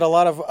I know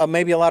that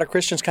maybe a lot of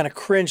Christians kind of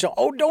cringe.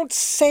 Oh, don't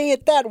say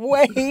it that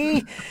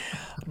way.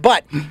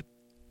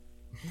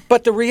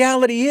 But the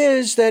reality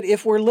is that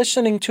if we're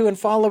listening to and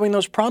following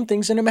those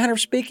promptings, in a manner of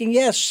speaking,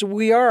 yes,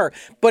 we are.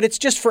 But it's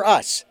just for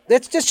us.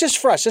 It's just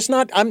for us. It's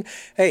not, I'm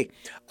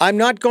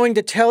not going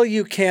to tell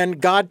you, Ken,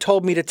 God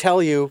told me to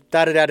tell you,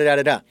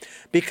 da-da-da-da-da-da.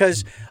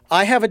 Because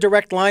I have a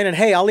direct line, and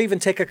hey, I'll even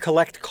take a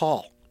collect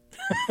call.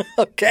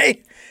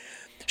 Okay?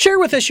 Share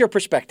with us your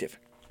perspective.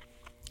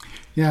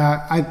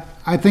 Yeah,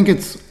 I think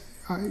it's,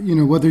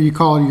 whether you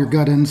call it your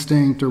gut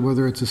instinct or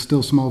whether it's a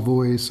still small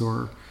voice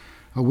or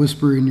a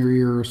whisper in your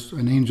ear,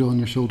 an angel on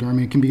your shoulder. I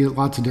mean, it can be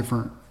lots of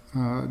different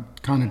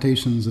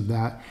connotations of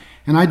that.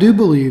 And I do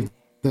believe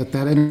that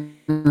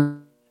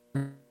inner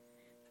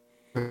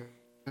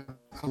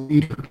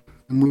leader,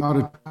 and we ought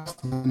to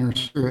trust the inner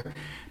spirit.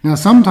 Now,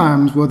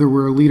 sometimes, whether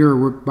we're a leader or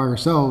we're by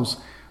ourselves,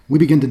 we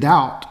begin to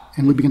doubt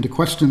and we begin to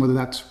question whether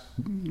that's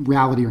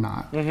reality or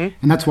not. Mm-hmm.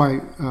 And that's why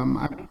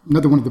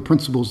another one of the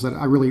principles that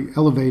I really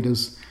elevate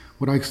is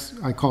what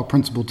I call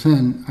Principle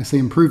 10. I say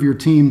improve your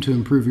team to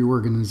improve your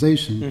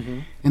organization. Mm-hmm.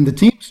 And the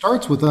team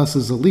starts with us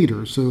as a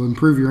leader. So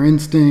improve your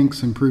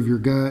instincts, improve your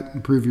gut,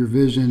 improve your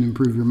vision,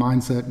 improve your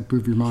mindset,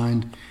 improve your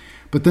mind.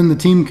 But then the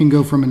team can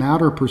go from an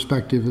outer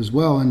perspective as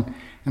well.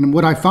 And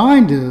what I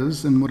find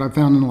is, and what I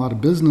found in a lot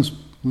of business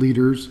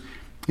leaders,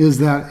 is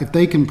that if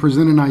they can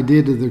present an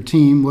idea to their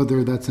team,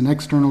 whether that's an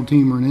external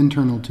team or an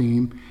internal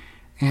team,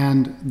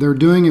 and they're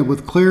doing it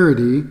with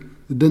clarity,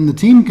 then the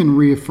team can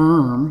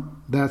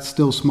reaffirm that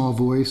still small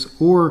voice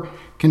or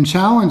can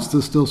challenge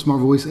the still small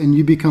voice, and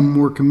you become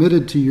more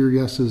committed to your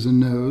yeses and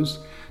nos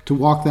to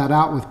walk that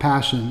out with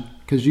passion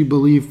because you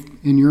believe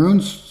in your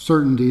own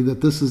certainty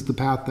that this is the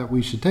path that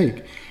we should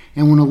take.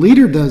 And when a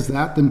leader does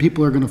that, then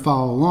people are going to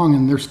follow along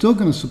and they're still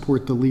going to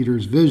support the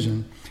leader's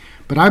vision.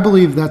 But I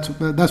believe that's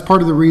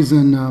part of the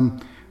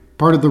reason,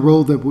 part of the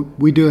role that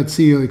we do at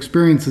CEO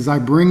Experience is I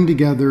bring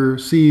together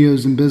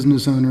CEOs and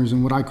business owners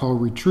in what I call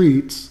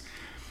retreats,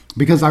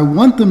 because I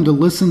want them to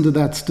listen to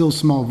that still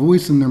small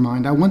voice in their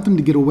mind. I want them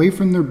to get away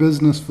from their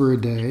business for a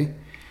day,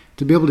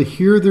 to be able to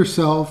hear their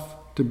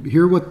self, to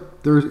hear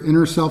what their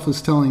inner self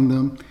is telling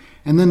them,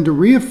 and then to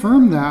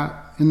reaffirm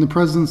that in the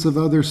presence of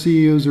other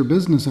CEOs or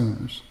business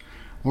owners,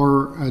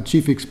 or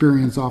chief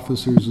experience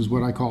officers is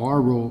what I call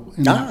our role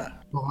in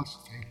that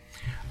philosophy.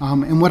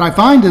 And what I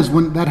find is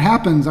when that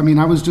happens, I mean,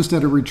 I was just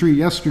at a retreat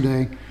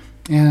yesterday,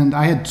 and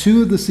I had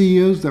two of the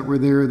CEOs that were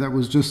there that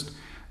was just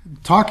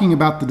talking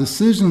about the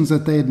decisions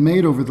that they had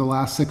made over the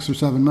last 6 or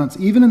 7 months,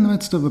 even in the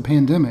midst of a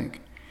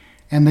pandemic.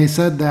 And they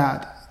said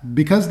that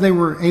because they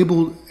were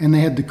able and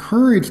they had the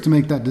courage to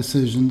make that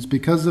decisions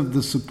because of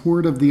the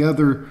support of the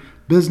other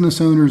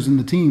business owners in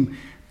the team,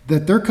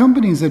 that their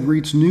companies had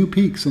reached new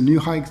peaks and new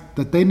heights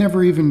that they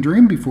never even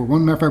dreamed before.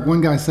 Matter of fact,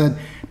 one guy said,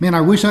 "Man,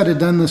 I wish I'd have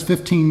done this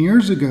 15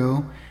 years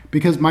ago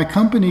because my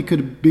company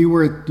could be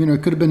where it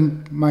could have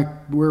been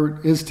where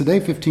it is today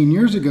 15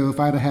 years ago if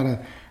I'd have had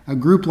a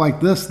group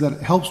like this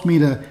that helps me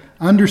to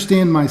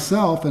understand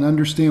myself and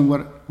understand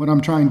what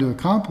I'm trying to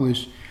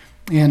accomplish."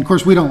 And of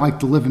course, we don't like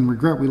to live in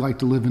regret. We like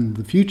to live in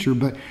the future.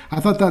 But I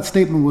thought that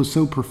statement was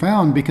so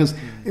profound because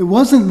it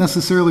wasn't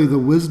necessarily the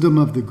wisdom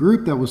of the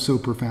group that was so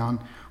profound.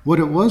 What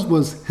it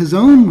was his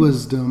own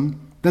wisdom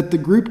that the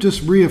group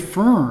just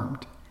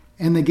reaffirmed,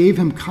 and they gave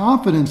him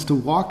confidence to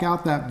walk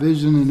out that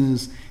vision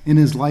in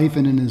his life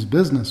and in his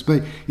business.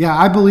 But yeah,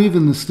 I believe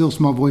in the still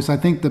small voice. I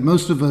think that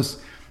most of us,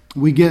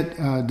 we get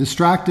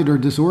distracted or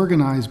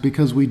disorganized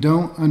because we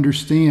don't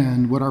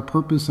understand what our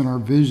purpose and our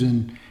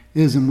vision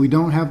is, and we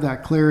don't have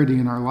that clarity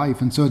in our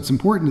life. And so it's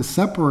important to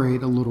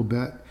separate a little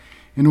bit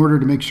in order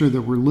to make sure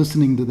that we're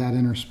listening to that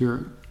inner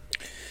spirit.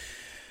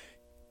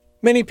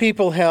 Many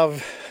people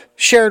have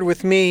shared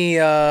with me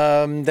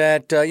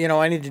that,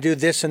 I need to do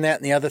this and that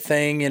and the other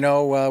thing,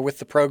 with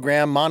the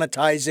program,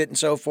 monetize it and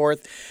so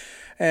forth.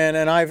 And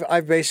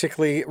I've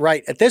basically,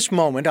 right at this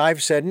moment,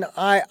 I've said,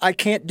 I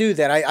can't do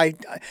that.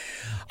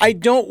 I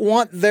don't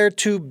want there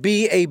to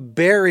be a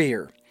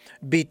barrier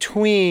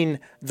between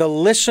the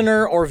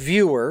listener or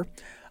viewer,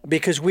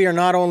 because we are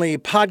not only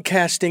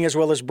podcasting as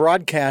well as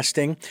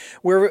broadcasting,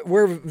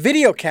 we're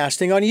video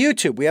casting on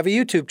YouTube. We have a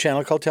YouTube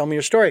channel called Tell Me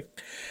Your Story.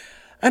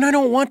 And I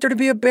don't want there to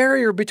be a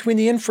barrier between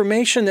the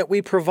information that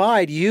we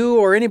provide, you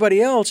or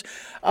anybody else,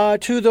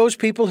 to those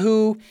people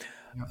who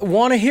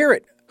want to hear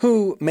it,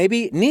 who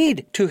maybe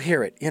need to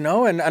hear it, and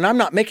I'm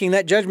not making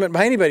that judgment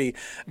by anybody,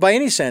 by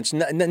any sense.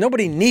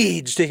 Nobody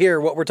needs to hear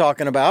what we're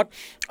talking about.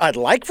 I'd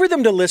like for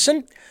them to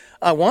listen.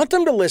 I want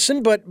them to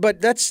listen, but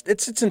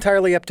it's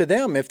entirely up to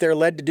them. If they're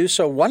led to do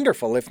so,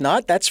 wonderful. If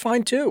not, that's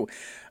fine too.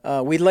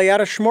 We lay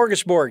out a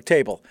smorgasbord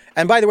table.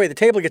 And by the way, the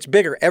table gets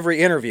bigger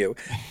every interview.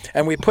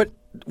 And we put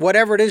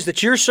whatever it is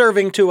that you're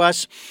serving to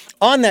us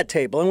on that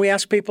table, and we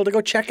ask people to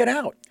go check it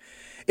out.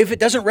 If it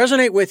doesn't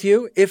resonate with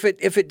you, if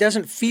it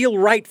doesn't feel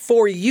right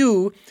for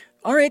you,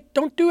 all right,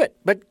 don't do it,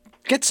 but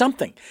get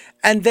something.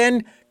 And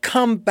then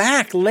come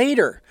back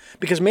later,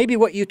 because maybe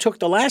what you took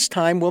the last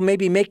time will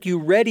maybe make you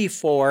ready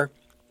for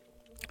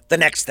the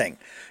next thing.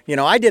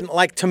 I didn't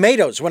like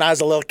tomatoes when I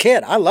was a little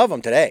kid. I love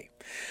them today.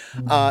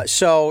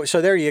 So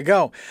there you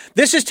go.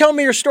 This is Tell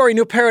Me Your Story,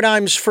 New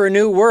Paradigms for a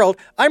New World.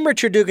 I'm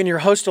Richard Dugan, your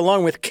host,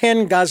 along with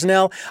Ken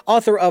Gosnell,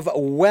 author of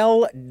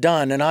Well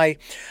Done. And I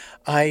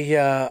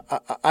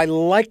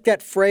like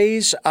that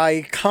phrase.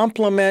 I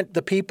compliment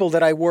the people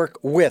that I work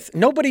with.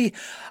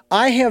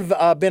 I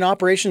have been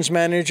operations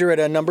manager at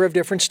a number of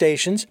different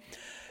stations.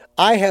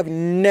 I have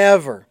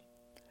never,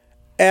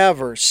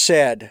 ever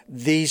said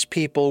these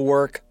people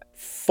work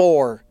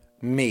for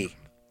me,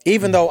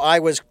 even though I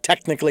was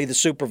technically the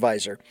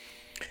supervisor.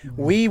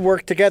 We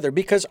work together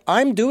because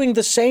I'm doing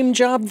the same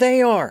job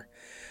they are.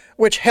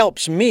 which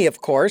helps me,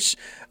 of course,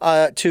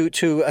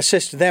 to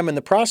assist them in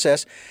the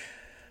process.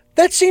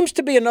 That seems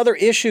to be another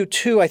issue,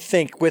 too, I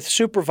think, with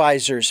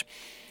supervisors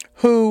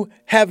who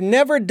have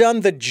never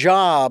done the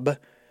job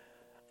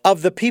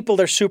of the people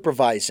they're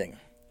supervising.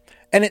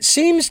 And it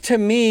seems to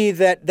me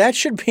that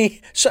should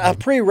be a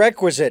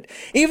prerequisite,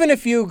 even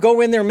if you go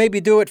in there, maybe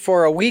do it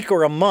for a week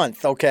or a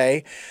month,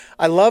 okay?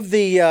 I love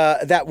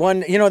that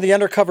one, the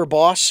Undercover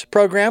Boss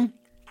program.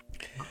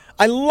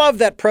 I love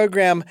that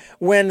program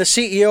when the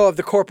CEO of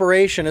the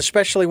corporation,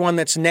 especially one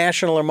that's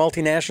national or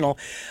multinational,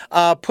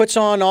 puts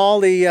on all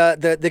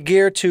the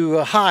gear to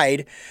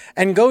hide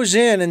and goes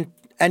in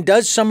and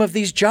does some of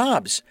these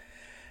jobs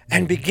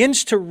and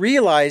begins to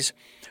realize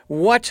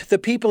what the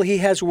people he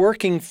has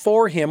working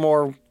for him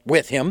or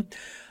with him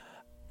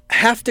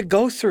have to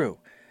go through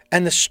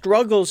and the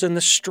struggles and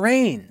the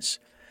strains.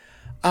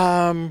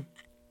 How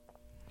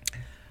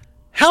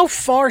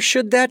far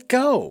should that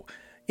go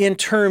in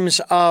terms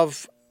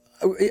of,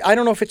 I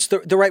don't know if it's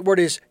the right word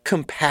is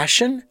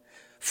compassion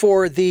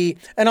for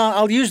and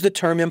I'll use the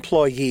term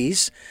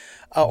employees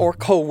or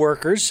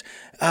co-workers.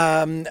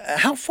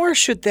 How far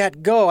should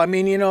that go? I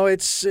mean,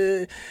 it's...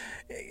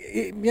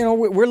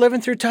 we're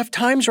living through tough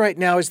times right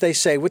now, as they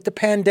say, with the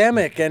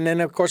pandemic and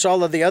then, of course,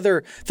 all of the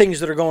other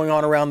things that are going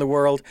on around the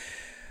world.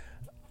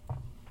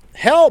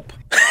 Help!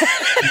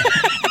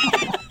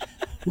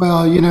 Well,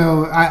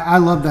 I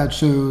love that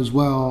show as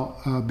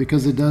well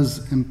because it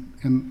does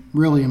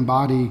really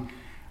embody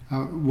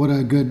what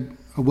a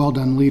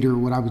well-done leader,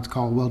 what I would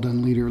call a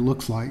well-done leader,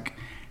 looks like.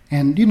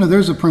 And,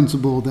 there's a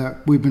principle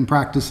that we've been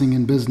practicing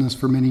in business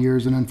for many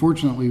years, and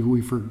unfortunately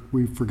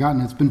we've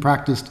forgotten. It's been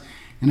practiced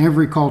in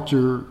every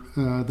culture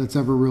that's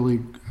ever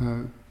really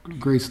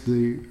graced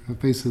the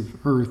face of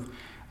Earth.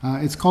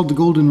 It's called the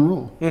Golden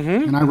Rule.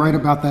 Mm-hmm. And I write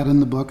about that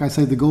in the book. I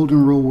say the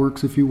Golden Rule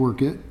works if you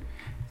work it.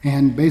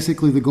 And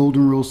basically the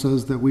Golden Rule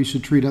says that we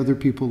should treat other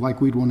people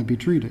like we'd want to be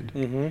treated.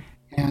 Mm-hmm.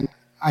 And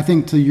I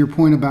think to your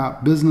point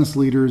about business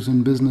leaders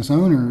and business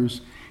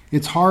owners,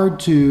 it's hard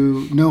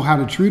to know how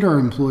to treat our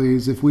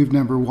employees if we've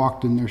never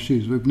walked in their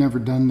shoes. We've never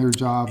done their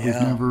job.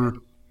 Yeah.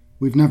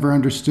 We've never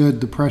understood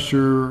the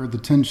pressure or the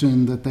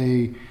tension that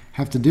they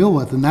have to deal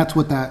with. And that's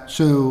what that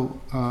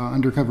show,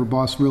 Undercover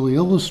Boss, really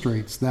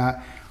illustrates,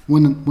 that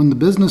when the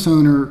business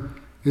owner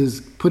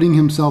is putting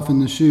himself in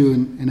the shoe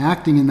and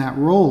acting in that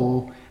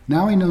role,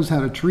 now he knows how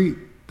to treat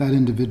that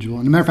individual.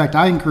 And as a matter of fact,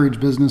 I encourage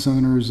business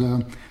owners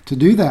to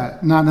do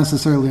that, not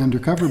necessarily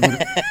undercover,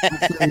 but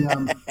I say,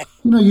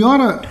 you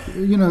ought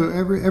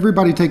to,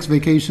 everybody takes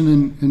vacation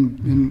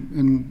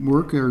in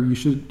work, or you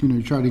should,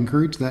 try to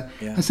encourage that.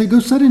 Yeah. I say, go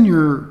sit in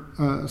your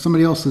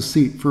somebody else's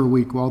seat for a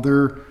week while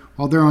they're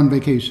on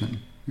vacation.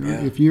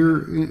 Yeah. If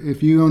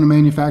you own a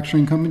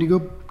manufacturing company,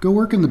 go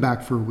work in the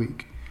back for a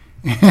week,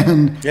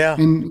 and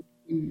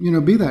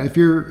be that.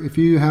 If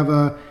you have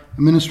a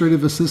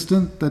administrative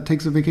assistant that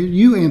takes a vacation,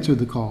 you answer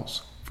the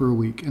calls for a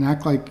week and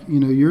act like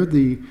you're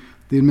the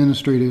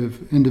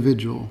administrative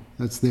individual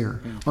that's there,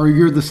 or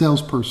you're the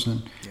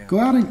salesperson. Yeah. Go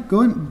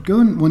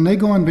and when they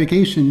go on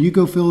vacation, you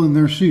go fill in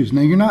their shoes.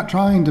 Now, you're not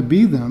trying to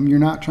be them. You're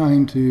not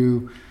trying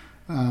to,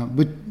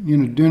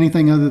 do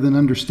anything other than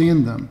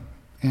understand them.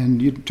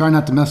 And you try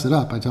not to mess it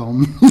up, I tell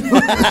them.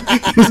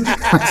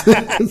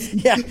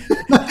 Yeah.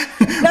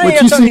 Now you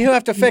got something you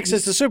have to fix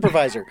as the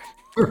supervisor.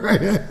 Right.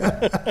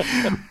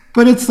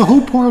 But it's the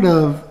whole part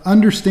of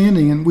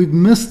understanding, and we've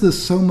missed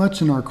this so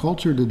much in our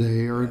culture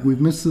today, or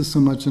we've missed this so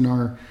much in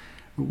our,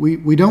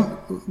 we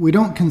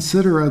don't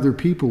consider other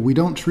people. We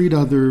don't treat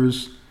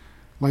others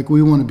like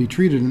we want to be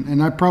treated.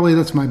 And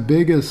that's my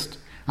biggest,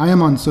 I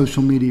am on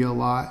social media a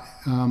lot.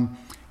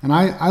 And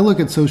I look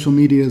at social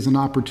media as an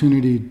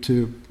opportunity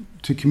to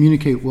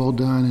communicate well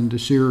done and to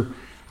share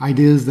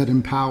ideas that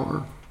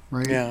empower,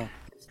 right? Yeah.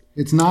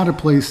 It's not a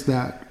place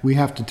that we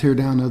have to tear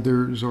down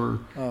others or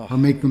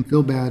make them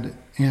feel bad.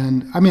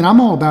 And I mean, I'm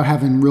all about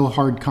having real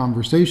hard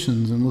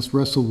conversations, and let's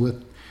wrestle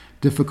with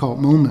difficult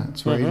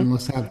moments, right? Mm-hmm. And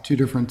let's have two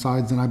different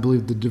sides. And I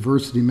believe the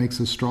diversity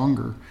makes us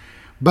stronger.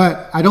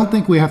 But I don't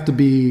think we have to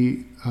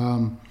be,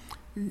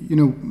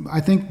 I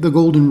think the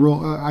golden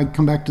rule, I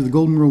come back to the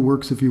golden rule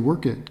works if you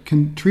work it.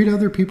 Can treat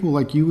other people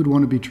like you would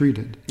want to be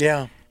treated.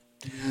 Yeah.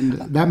 And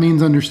that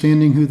means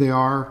understanding who they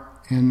are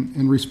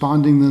and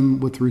responding them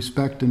with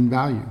respect and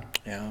value.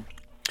 Yeah.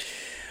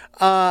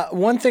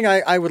 One thing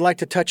I would like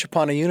to touch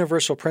upon, a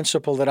universal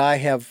principle that I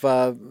have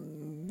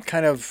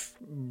kind of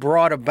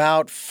brought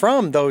about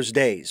from those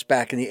days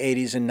back in the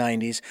 80s and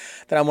 90s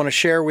that I want to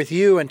share with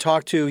you and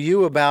talk to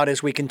you about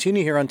as we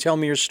continue here on Tell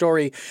Me Your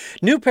Story,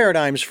 New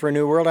Paradigms for a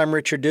New World. I'm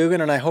Richard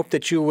Dugan, and I hope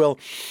that you will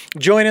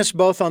join us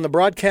both on the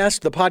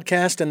broadcast, the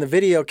podcast, and the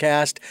video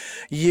cast.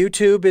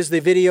 YouTube is the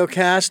video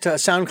cast,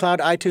 SoundCloud,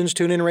 iTunes,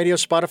 TuneIn Radio,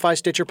 Spotify,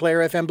 Stitcher Player,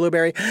 FM,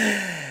 Blueberry,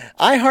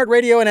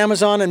 iHeartRadio, and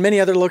Amazon, and many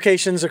other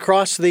locations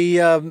across the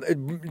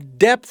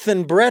depth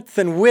and breadth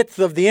and width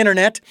of the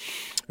internet.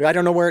 I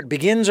don't know where it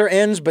begins or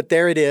ends, but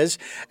there it is.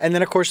 And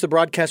then, of course, the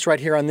broadcast right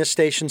here on this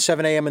station,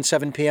 7 a.m. and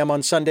 7 p.m.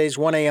 on Sundays,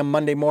 1 a.m.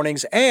 Monday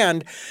mornings,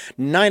 and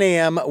 9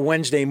 a.m.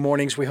 Wednesday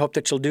mornings. We hope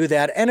that you'll do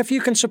that. And if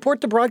you can support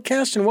the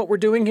broadcast and what we're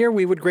doing here,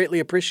 we would greatly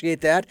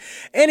appreciate that.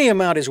 Any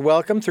amount is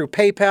welcome through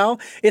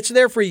PayPal. It's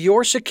there for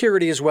your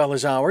security as well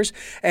as ours.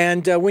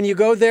 And when you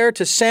go there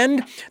to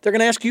send, they're going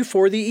to ask you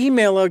for the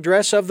email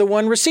address of the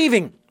one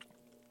receiving.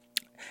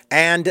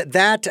 And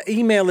that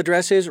email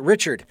address is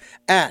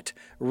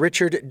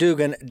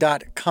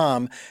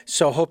richard@richarddugan.com.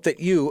 So hope that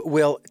you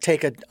will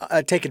take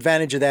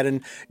advantage of that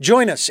and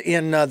join us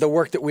in the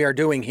work that we are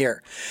doing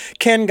here.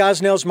 Ken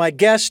Gosnell's my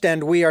guest,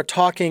 and we are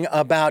talking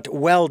about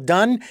Well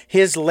Done,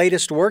 his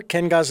latest work.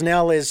 Ken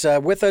Gosnell is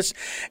with us,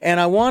 and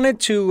I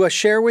wanted to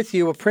share with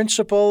you a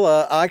principle.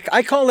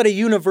 I call it a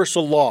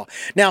universal law.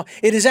 Now,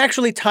 it is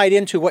actually tied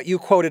into what you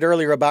quoted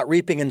earlier about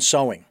reaping and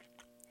sowing.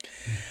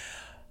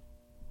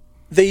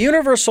 The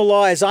universal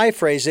law, as I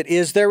phrase it,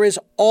 is there is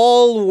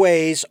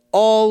always,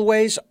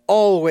 always,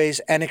 always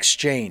an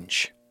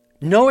exchange.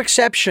 No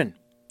exception.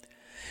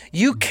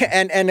 You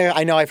can, and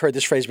I know I've heard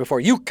this phrase before,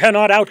 you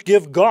cannot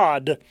outgive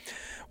God.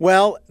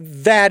 Well,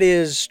 that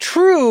is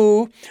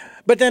true,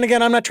 but then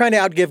again, I'm not trying to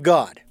outgive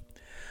God.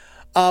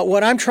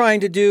 What I'm trying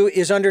to do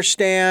is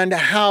understand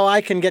how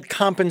I can get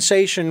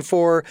compensation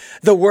for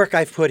the work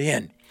I've put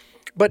in.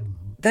 But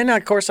then,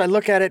 of course, I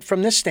look at it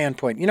from this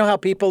standpoint. You know how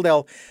people,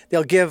 they'll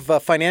give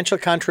financial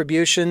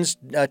contributions,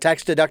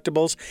 tax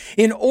deductibles,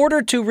 in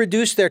order to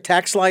reduce their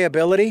tax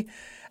liability?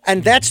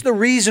 And that's the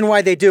reason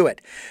why they do it.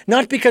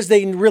 Not because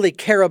they really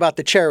care about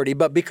the charity,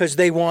 but because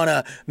they want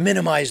to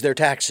minimize their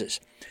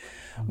taxes.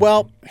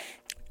 Well,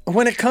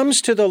 when it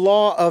comes to the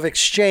law of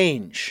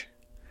exchange,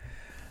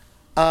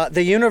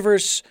 the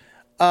universe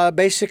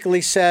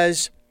basically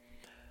says,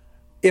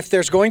 if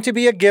there's going to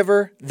be a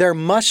giver, there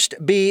must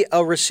be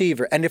a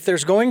receiver. And if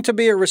there's going to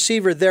be a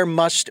receiver, there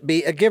must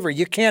be a giver.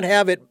 You can't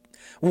have it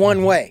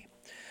one way.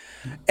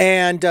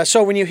 And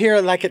so when you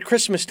hear, like at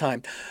Christmas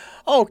time,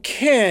 oh,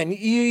 Ken,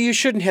 you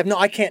shouldn't have. No,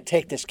 I can't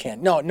take this,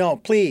 Ken. No,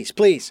 please,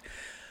 please.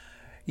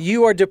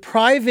 You are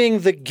depriving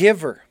the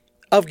giver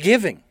of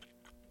giving.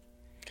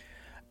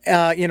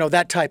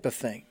 That type of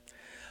thing.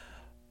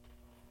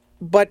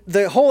 But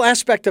the whole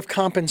aspect of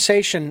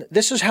compensation,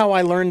 this is how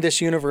I learned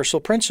this universal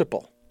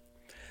principle.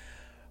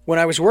 When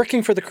I was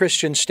working for the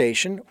Christian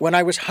station, when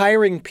I was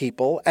hiring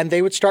people and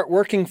they would start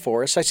working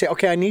for us, I'd say,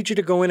 okay, I need you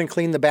to go in and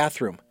clean the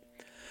bathroom.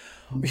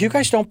 You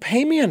guys don't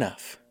pay me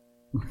enough.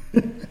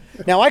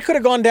 Now, I could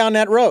have gone down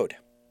that road.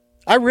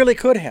 I really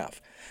could have.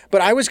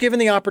 But I was given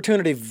the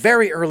opportunity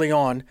very early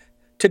on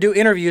to do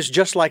interviews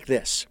just like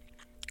this.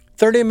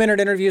 30-minute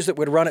interviews that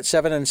would run at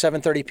 7 and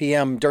 7:30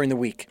 p.m. during the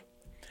week.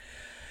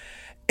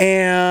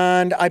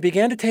 And I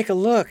began to take a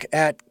look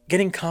at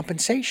getting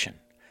compensation.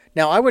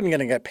 Now, I wasn't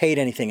going to get paid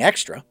anything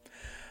extra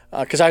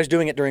because I was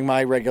doing it during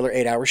my regular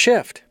 8-hour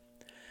shift.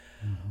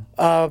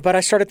 But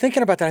I started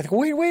thinking about that. I think,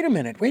 wait a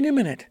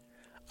minute.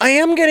 I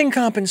am getting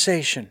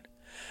compensation.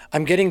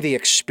 I'm getting the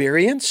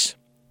experience.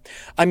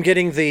 I'm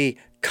getting the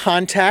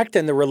contact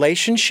and the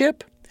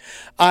relationship.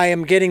 I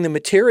am getting the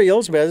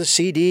materials, whether it's a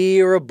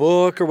CD or a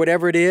book or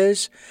whatever it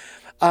is.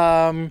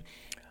 I'm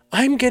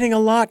getting a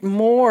lot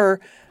more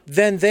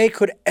than they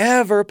could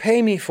ever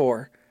pay me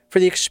for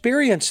the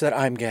experience that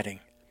I'm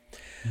getting.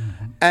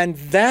 And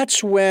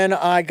that's when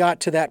I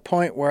got to that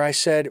point where I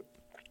said,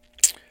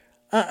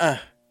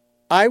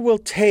 I will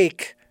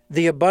take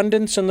the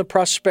abundance and the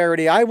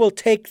prosperity. I will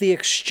take the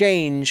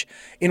exchange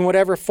in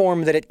whatever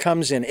form that it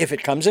comes in. If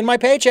it comes in my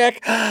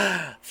paycheck,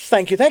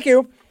 thank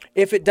you.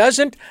 If it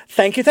doesn't,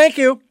 thank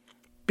you.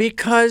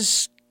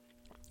 Because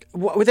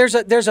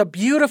there's a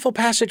beautiful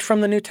passage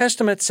from the New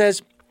Testament that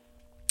says,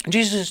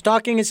 Jesus is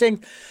talking and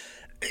saying,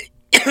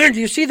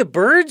 do you see the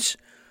birds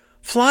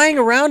flying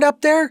around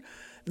up there?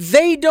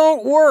 They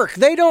don't work,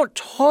 they don't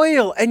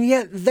toil, and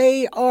yet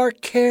they are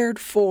cared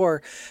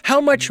for. How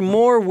much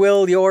more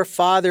will your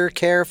Father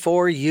care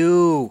for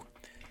you?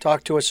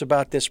 Talk to us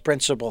about this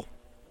principle.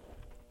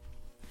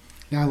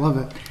 Yeah, I love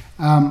it.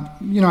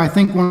 I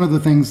think one of the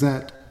things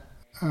that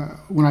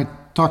when I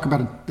talk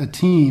about a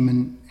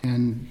team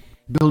and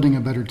building a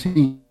better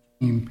team,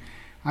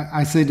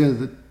 I say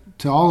to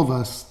all of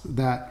us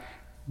that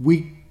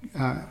we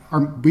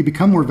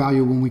become more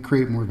valuable when we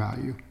create more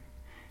value.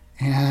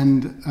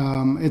 And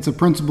it's a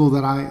principle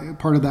that I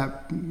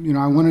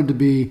wanted to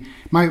be,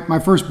 my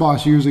first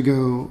boss years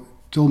ago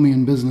told me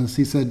in business,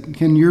 he said,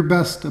 Ken, your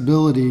best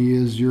ability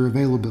is your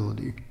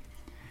availability.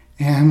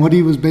 And what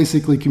he was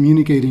basically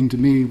communicating to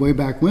me way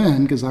back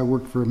when, because I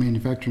worked for a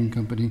manufacturing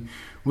company,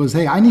 was,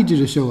 hey, I need you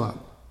to show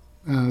up.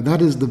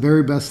 That is the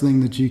very best thing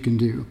that you can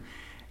do.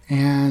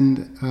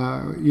 And,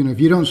 if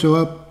you don't show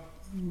up,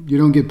 you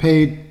don't get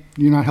paid,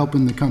 you're not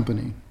helping the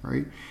company,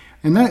 right?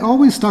 And that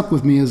always stuck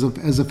with me as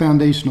a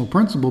foundational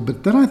principle.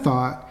 But then I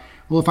thought,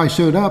 well, if I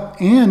showed up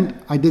and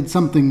I did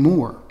something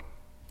more,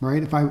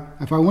 right? If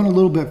I went a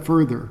little bit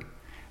further,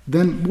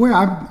 then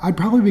I'd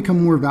probably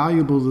become more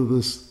valuable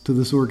to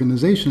this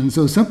organization. And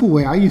so a simple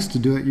way I used to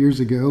do it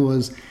years ago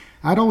was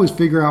I'd always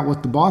figure out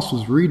what the boss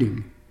was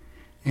reading.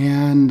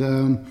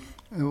 And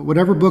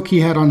whatever book he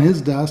had on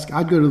his desk,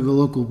 I'd go to the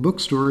local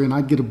bookstore and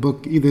I'd get a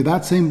book, either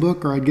that same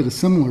book or I'd get a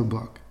similar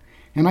book.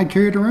 And I'd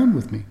carry it around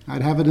with me.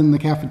 I'd have it in the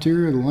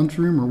cafeteria or the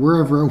lunchroom or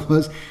wherever it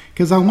was,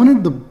 because I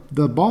wanted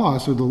the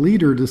boss or the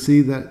leader to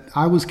see that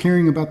I was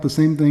caring about the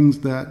same things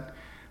that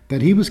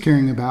he was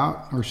caring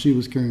about or she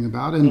was caring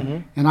about.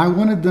 And and I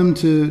wanted them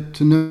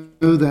to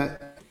know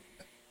that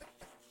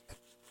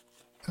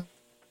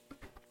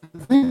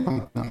think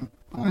like them.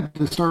 I wanted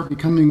to start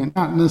becoming,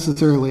 not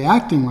necessarily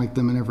acting like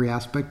them in every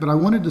aspect, but I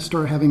wanted to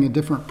start having a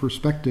different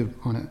perspective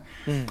on it.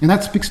 And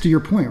that speaks to your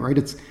point, right?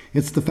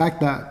 It's the fact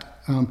that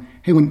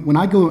hey, when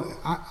I go,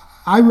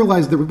 I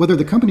realized that whether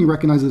the company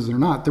recognizes it or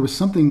not, there was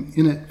something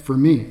in it for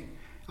me.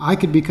 I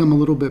could become a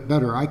little bit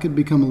better. I could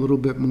become a little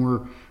bit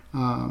more,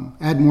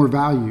 add more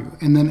value.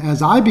 And then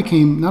as I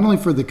became, not only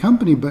for the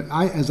company, but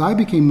as I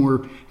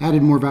became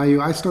added more value,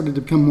 I started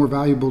to become more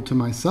valuable to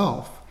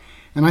myself.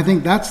 And I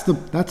think that's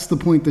the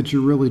point that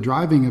you're really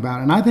driving about.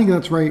 And I think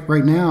that's right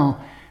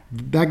now.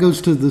 That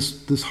goes to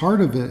this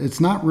heart of it. It's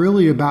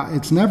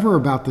never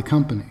about the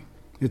company.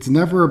 It's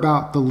never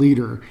about the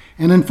leader.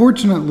 And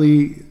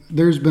unfortunately,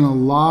 there's been a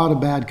lot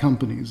of bad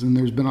companies and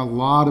there's been a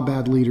lot of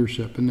bad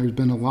leadership and there's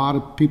been a lot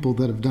of people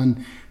that have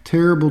done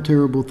terrible,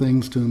 terrible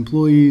things to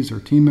employees or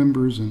team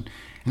members. And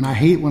I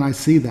hate when I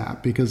see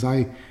that, because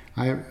I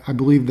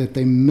believe that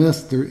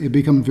it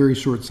becomes very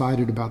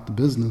short-sighted about the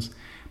business.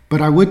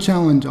 But I would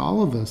challenge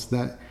all of us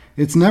that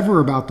it's never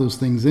about those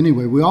things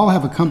anyway. We all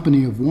have a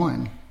company of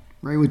one,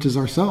 right, which is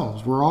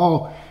ourselves. We're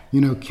all,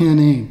 Ken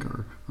Inc.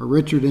 or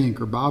Richard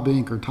Inc. or Bob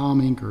Inc. or Tom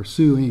Inc. or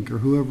Sue Inc. or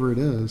whoever it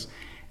is.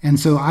 And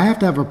so I have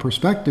to have a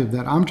perspective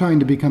that I'm trying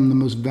to become the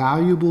most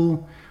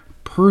valuable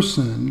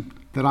person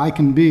that I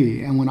can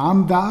be. And when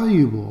I'm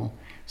valuable,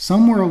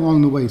 somewhere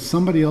along the way,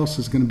 somebody else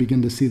is going to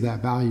begin to see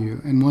that value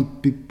and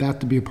want that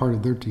to be a part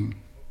of their team.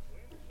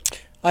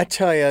 I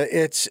tell you,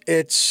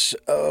 it's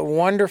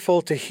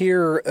wonderful to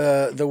hear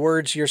the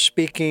words you're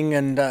speaking,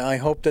 and I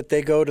hope that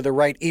they go to the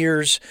right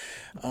ears.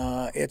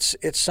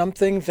 It's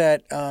something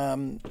that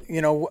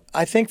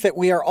I think that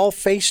we are all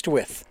faced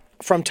with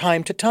from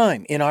time to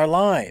time in our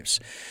lives,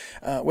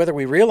 whether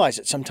we realize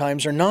it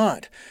sometimes or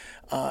not.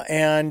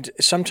 And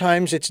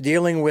sometimes it's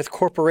dealing with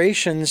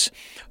corporations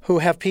who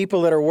have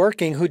people that are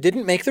working who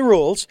didn't make the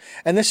rules.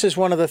 And this is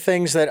one of the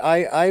things that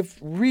I've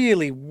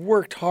really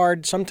worked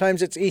hard.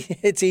 Sometimes it's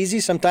easy,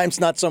 sometimes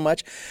not so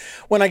much.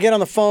 When I get on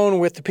the phone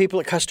with the people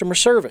at customer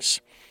service,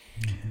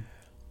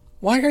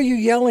 why are you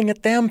yelling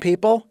at them,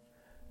 people?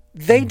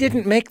 They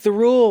didn't make the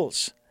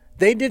rules.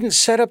 They didn't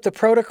set up the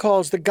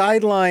protocols, the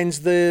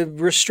guidelines, the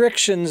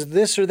restrictions,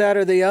 this or that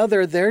or the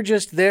other. They're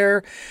just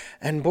there.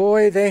 And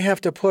boy, they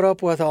have to put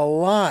up with a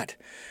lot.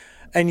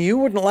 And you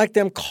wouldn't like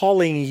them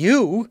calling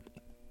you.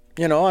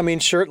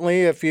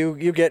 Certainly if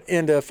you get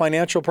into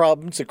financial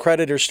problems, the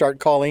creditors start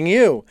calling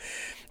you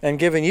and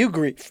giving you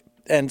grief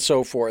and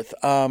so forth.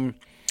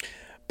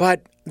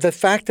 But the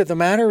fact of the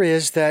matter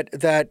is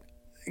that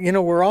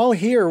we're all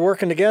here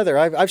working together.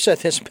 I've said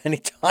this many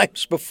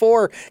times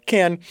before,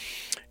 Ken.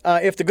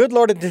 If the good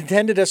Lord had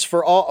intended us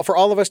for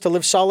all of us to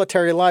live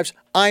solitary lives,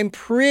 I'm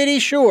pretty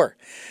sure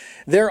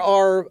there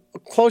are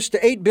close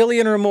to 8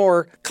 billion or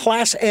more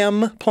Class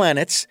M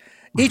planets.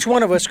 Each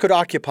one of us could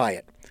occupy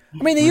it.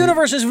 I mean, the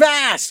universe is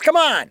vast. Come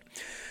on.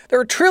 There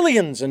are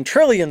trillions and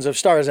trillions of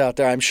stars out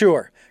there, I'm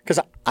sure, because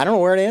I don't know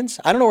where it ends.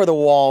 I don't know where the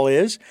wall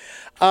is.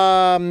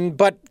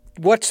 But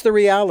what's the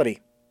reality?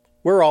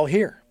 We're all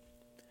here.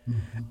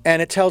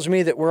 And it tells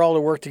me that we're all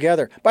to work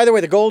together. By the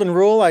way, the golden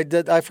rule,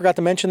 I forgot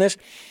to mention this.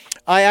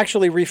 I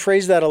actually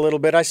rephrase that a little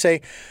bit. I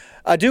say,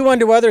 do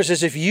unto others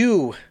as if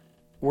you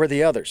were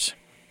the others.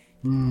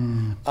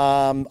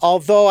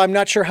 Although I'm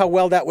not sure how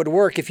well that would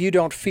work if you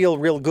don't feel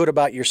real good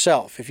about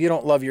yourself, if you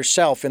don't love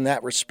yourself in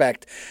that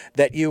respect,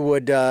 that you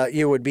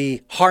would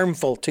be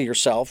harmful to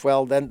yourself.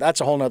 Well, then that's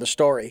a whole nother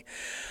story.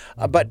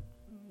 But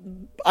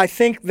I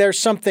think there's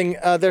something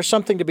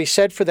to be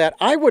said for that.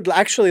 I would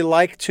actually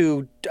like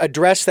to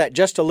address that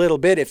just a little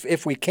bit,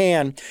 if we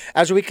can,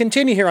 as we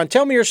continue here on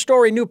Tell Me Your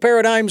Story, New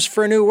Paradigms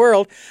for a New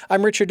World.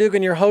 I'm Richard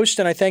Dugan, your host,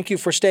 and I thank you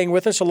for staying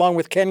with us, along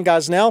with Ken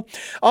Gosnell,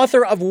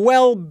 author of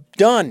Well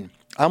Done.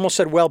 I almost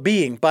said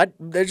well-being, but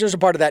there's just a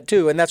part of that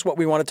too, and that's what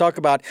we want to talk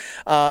about,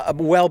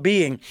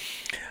 well-being.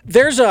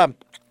 There's a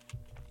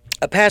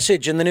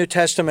passage in the New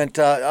Testament,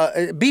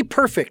 be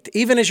perfect,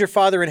 even as your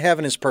Father in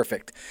heaven is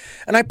perfect.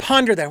 And I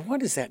ponder that. What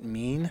does that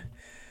mean?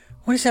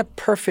 What does that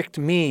perfect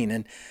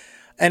mean?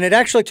 And it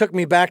actually took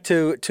me back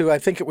to I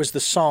think it was the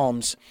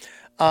Psalms,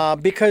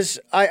 because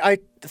I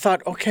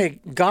thought, okay,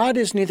 God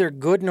is neither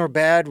good nor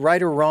bad,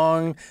 right or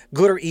wrong,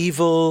 good or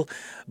evil,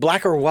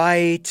 black or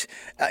white.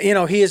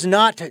 He is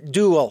not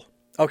dual,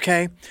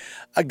 okay?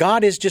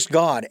 God is just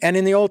God. And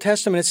in the Old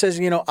Testament, it says,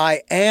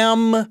 I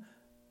am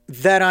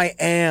that I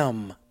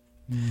am.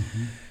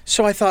 Mm-hmm.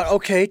 So I thought,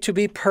 okay, to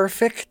be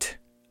perfect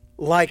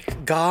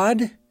like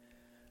God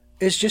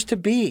is just to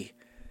be.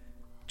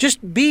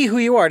 Just be who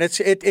you are. And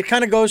it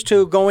kind of goes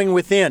to going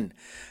within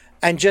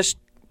and just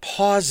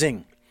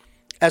pausing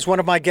As one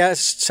of my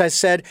guests has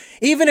said,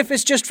 even if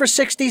it's just for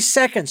 60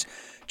 seconds,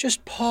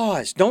 just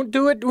pause. Don't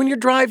do it when you're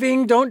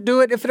driving. Don't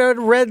do it if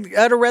it's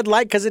at a red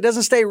light, because it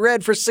doesn't stay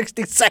red for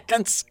 60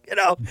 seconds,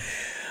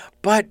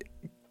 But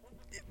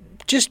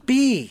just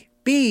be.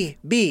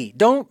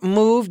 Don't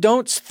move.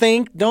 Don't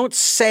think. Don't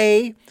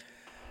say.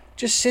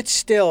 Just sit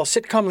still.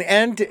 Sit calmly.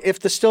 And if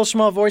the still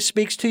small voice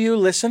speaks to you,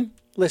 listen.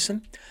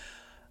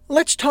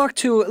 Let's talk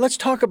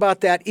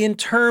about that in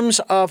terms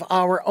of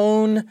our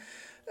own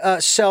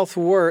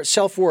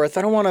self-worth.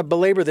 I don't want to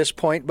belabor this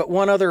point, but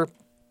one other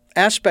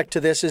aspect to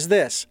this is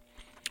this.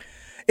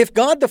 If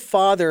God the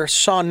Father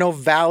saw no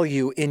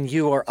value in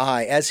you or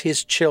I as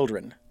his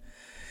children,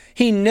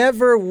 he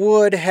never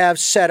would have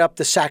set up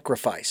the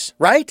sacrifice,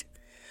 right?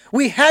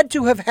 We had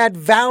to have had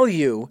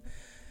value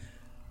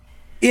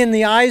in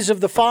the eyes of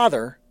the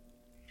Father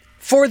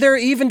for there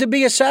even to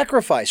be a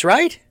sacrifice,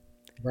 right?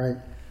 Right.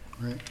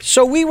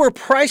 So we were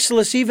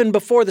priceless even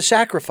before the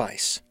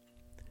sacrifice.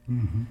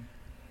 Mm-hmm.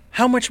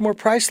 How much more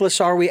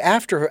priceless are we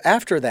after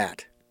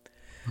that?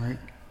 Right.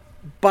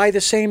 By the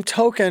same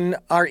token,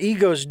 our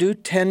egos do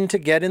tend to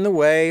get in the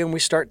way and we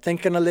start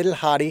thinking a little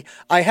haughty.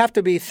 I have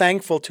to be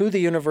thankful to the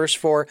universe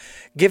for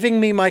giving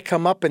me my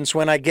comeuppance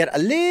when I get a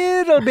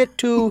little bit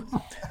too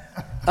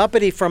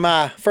uppity from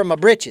my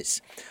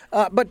britches.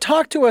 But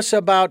talk to us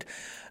about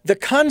the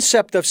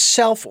concept of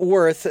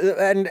self-worth,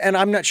 and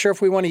I'm not sure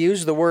if we want to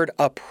use the word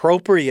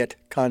appropriate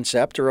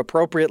concept or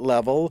appropriate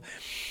level,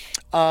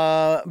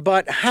 but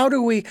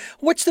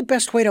what's the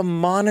best way to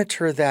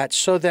monitor that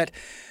so that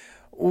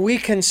we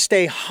can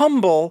stay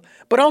humble,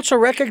 but also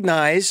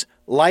recognize,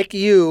 like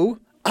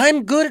you,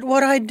 I'm good at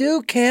what I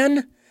do,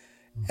 Ken.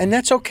 And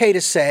that's okay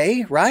to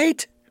say,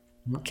 right?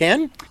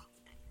 Ken?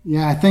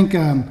 Yeah, I think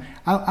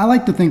I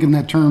like to think in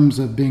that terms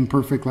of being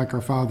perfect like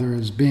our Father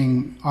as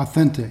being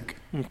authentic.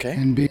 Okay.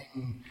 And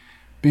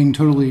being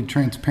totally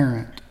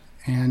transparent.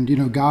 And,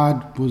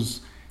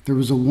 there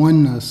was a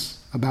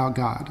oneness about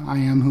God. I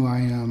am who I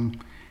am.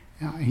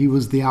 He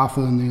was the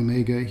Alpha and the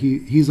Omega.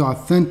 He's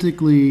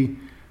authentically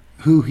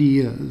who he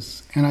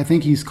is. And I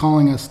think he's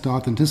calling us to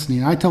authenticity.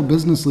 And I tell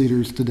business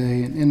leaders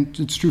today, and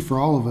it's true for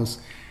all of us,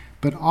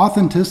 but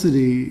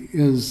authenticity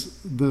is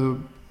the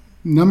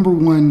number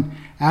one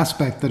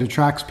aspect that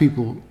attracts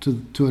people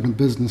to a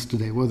business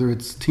today, whether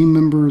it's team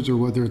members or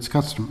whether it's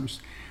customers.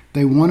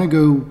 They want to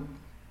go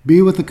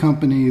be with a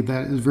company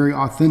that is very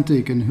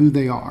authentic in who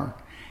they are.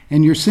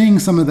 And you're seeing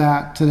some of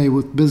that today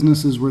with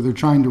businesses where they're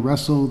trying to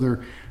wrestle,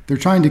 they're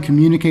trying to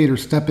communicate or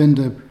step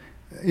into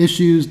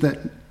issues that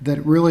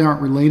really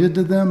aren't related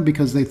to them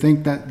because they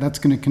think that that's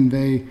going to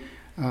convey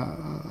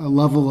a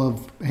level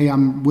of, hey,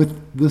 I'm with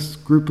this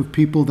group of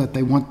people that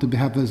they want to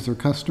have as their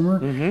customer.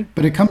 Mm-hmm.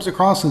 But it comes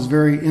across as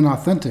very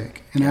inauthentic.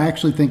 And I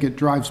actually think it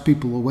drives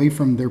people away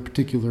from their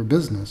particular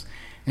business.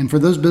 And for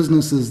those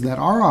businesses that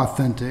are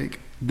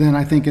authentic, then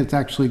I think it's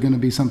actually going to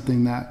be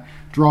something that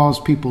draws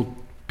people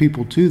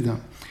to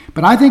them.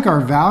 But I think our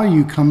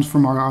value comes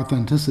from our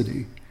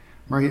authenticity,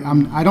 right?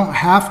 I don't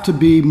have to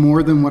be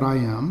more than what I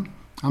am.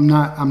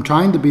 I'm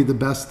trying to be the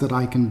best that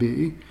I can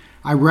be.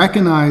 I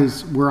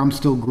recognize where I'm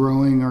still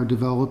growing or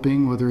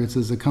developing, whether it's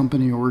as a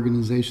company or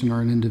organization or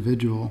an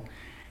individual.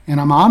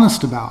 And I'm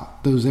honest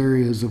about those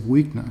areas of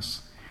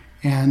weakness.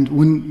 And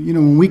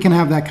when we can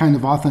have that kind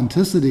of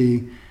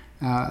authenticity,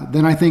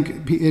 then I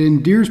think it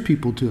endears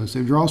people to us.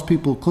 It draws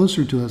people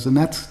closer to us. And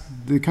that's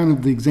the kind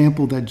of the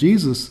example that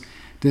Jesus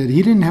did.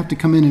 He didn't have to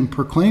come in and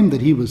proclaim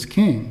that he was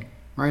king,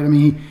 right? I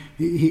mean,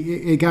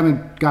 it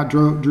got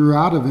drew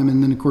out of him.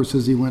 And then, of course,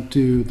 as he went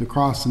to the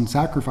cross and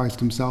sacrificed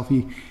himself,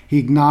 he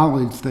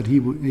acknowledged that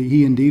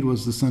he indeed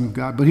was the Son of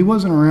God. But he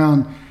wasn't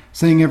around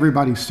saying,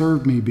 everybody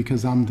serve me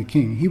because I'm the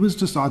king. He was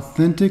just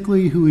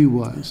authentically who he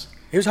was.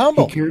 He was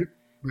humble.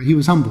 He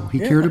was humble. He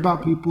cared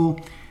about people.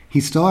 He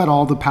still had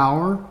all the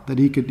power that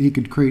he could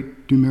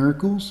do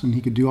miracles, and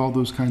he could do all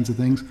those kinds of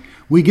things.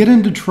 We get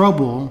into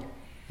trouble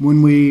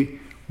when we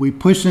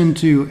push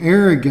into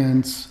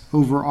arrogance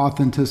over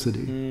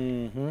authenticity.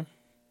 Mm-hmm.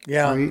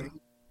 Yeah. Right?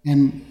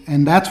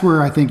 And that's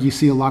where I think you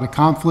see a lot of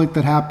conflict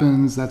that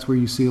happens. That's where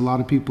you see a lot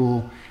of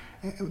people,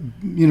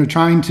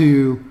 trying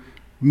to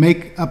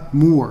make up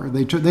more.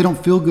 They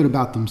don't feel good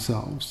about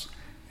themselves.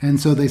 And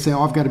so they say,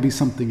 I've got to be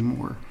something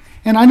more.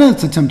 And I know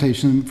it's a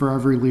temptation for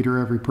every leader,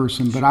 every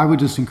person, but I would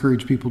just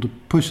encourage people to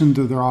push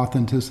into their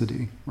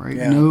authenticity, right?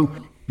 Yeah.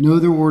 Know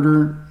their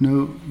order,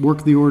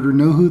 work the order,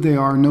 know who they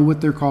are, know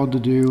what they're called to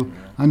do,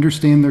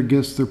 understand their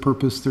gifts, their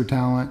purpose, their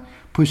talent,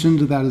 push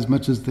into that as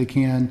much as they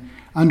can,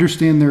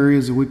 understand their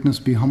areas of weakness,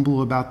 be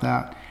humble about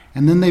that,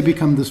 and then they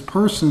become this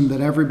person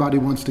that everybody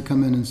wants to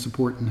come in and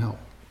support and help.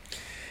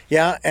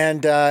 Yeah,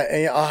 and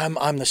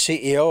I'm the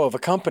CEO of a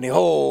company.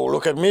 Oh,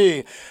 look at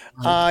me.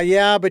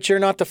 Yeah, but you're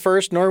not the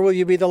first, nor will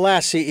you be the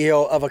last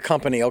CEO of a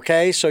company,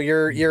 okay? So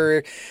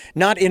you're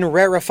not in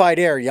rarefied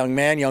air, young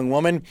man, young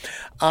woman.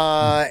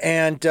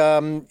 And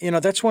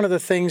that's one of the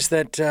things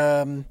that,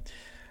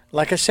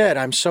 like I said,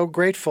 I'm so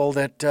grateful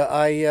that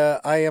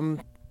I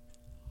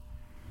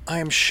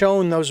am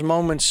shown those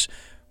moments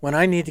when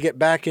I need to get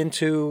back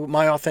into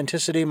my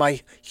authenticity, my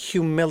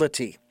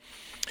humility.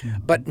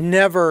 but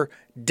never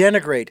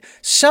denigrate.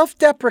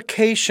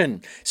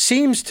 Self-deprecation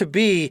seems to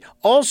be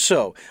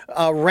also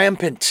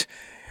rampant,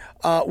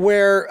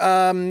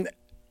 and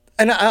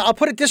I'll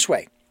put it this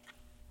way.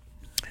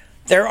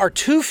 There are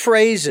two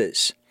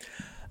phrases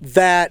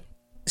that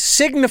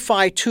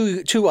signify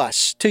to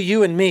us, to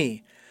you and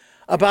me,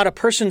 about a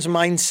person's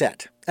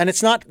mindset. And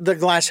it's not the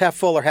glass half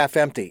full or half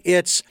empty.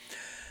 It's,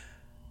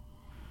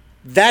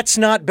 that's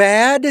not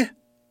bad.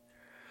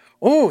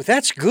 Oh,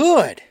 that's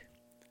good.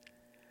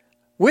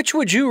 Which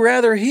would you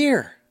rather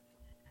hear?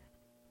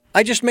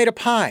 I just made a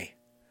pie.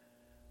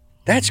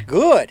 That's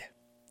good.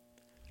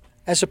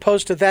 As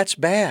opposed to that's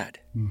bad.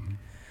 Mm-hmm.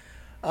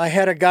 I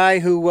had a guy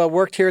who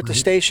worked here at the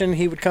station.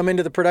 He would come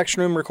into the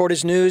production room, record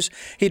his news.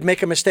 He'd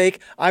make a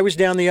mistake. I was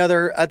down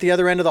at the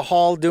other end of the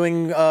hall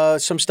doing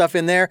some stuff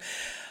in there.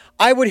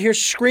 I would hear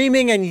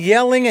screaming and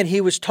yelling, and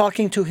he was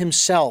talking to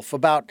himself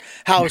about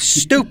how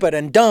stupid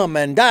and dumb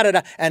and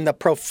da-da-da. And the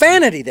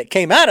profanity that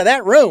came out of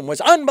that room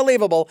was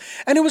unbelievable.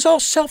 And it was all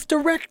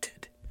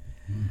self-directed.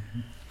 Mm-hmm.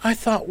 I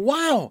thought,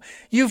 wow,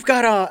 you've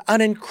got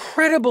an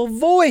incredible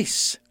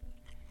voice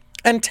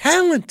and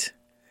talent.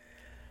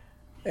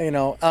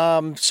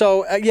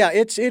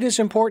 It is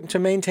important to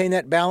maintain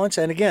that balance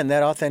and, again,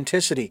 that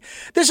authenticity.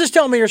 This is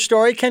Tell Me Your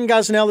Story. Ken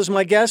Gosnell is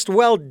my guest.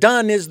 Well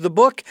Done is the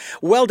book.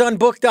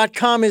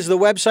 WellDoneBook.com is the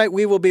website.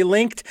 We will be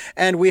linked,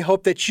 and we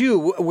hope that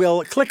you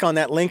will click on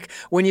that link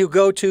when you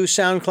go to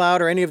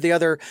SoundCloud or any of the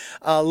other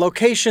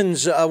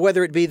locations,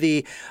 whether it be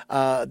the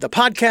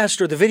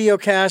podcast or the video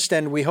cast,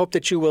 and we hope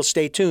that you will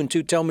stay tuned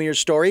to Tell Me Your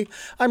Story.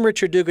 I'm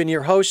Richard Dugan,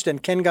 your host,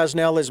 and Ken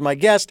Gosnell is my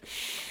guest.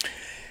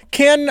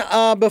 Ken,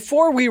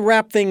 before we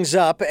wrap things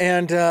up,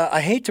 and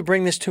I hate to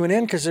bring this to an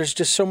end because there's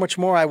just so much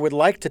more I would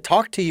like to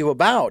talk to you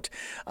about.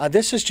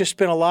 This has just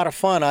been a lot of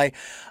fun. I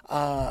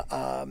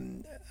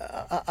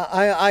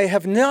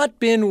have not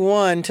been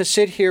one to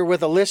sit here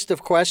with a list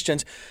of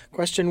questions.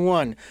 Question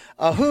 1,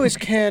 who is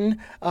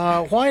Ken?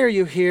 Why are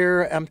you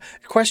here?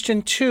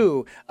 Question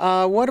 2,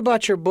 what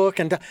about your book?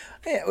 And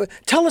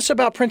tell us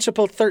about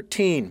Principle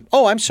 13.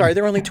 Oh, I'm sorry,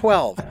 there are only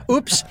 12.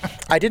 Oops,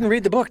 I didn't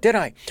read the book, did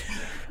I?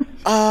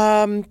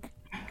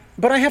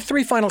 But I have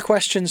 3 final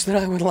questions that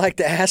I would like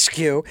to ask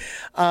you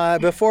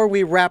before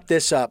we wrap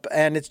this up.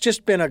 And it's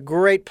just been a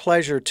great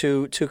pleasure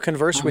to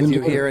converse with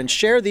you here and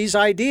share these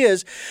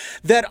ideas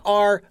that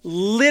are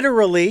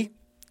literally,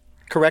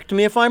 correct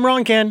me if I'm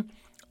wrong, Ken,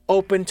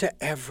 open to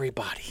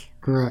everybody.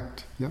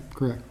 Correct. Yep,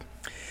 correct.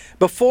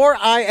 Before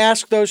I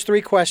ask those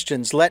 3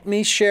 questions, let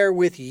me share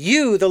with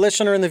you, the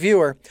listener and the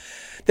viewer,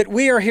 that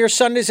we are here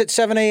Sundays at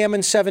 7 a.m.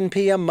 and 7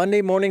 p.m.,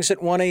 Monday mornings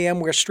at 1 a.m.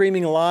 We're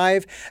streaming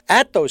live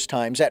at those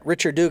times at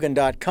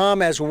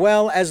richarddugan.com, as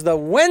well as the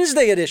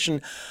Wednesday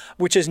edition,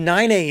 which is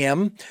 9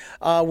 a.m.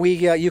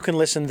 You can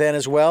listen then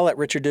as well at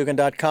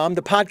richarddugan.com.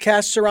 The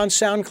podcasts are on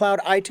SoundCloud,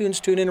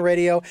 iTunes, TuneIn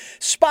Radio,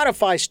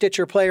 Spotify,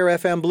 Stitcher, Player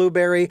FM,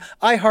 Blueberry,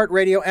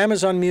 iHeartRadio,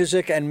 Amazon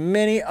Music, and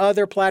many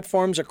other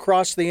platforms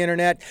across the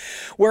internet.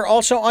 We're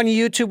also on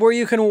YouTube, where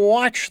you can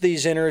watch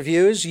these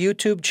interviews.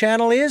 YouTube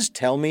channel is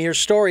Tell Me Your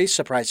Story.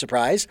 Surprise,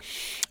 surprise.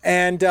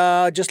 And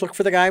just look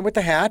for the guy with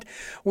the hat.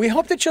 We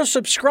hope that you'll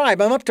subscribe.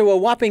 I'm up to a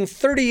whopping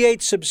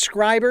 38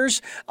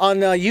 subscribers on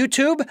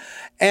YouTube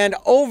and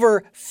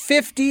over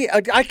 50.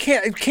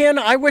 Ken,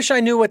 I wish I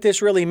knew what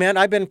this really meant.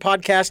 I've been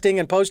podcasting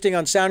and posting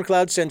on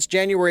SoundCloud since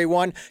January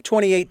 1,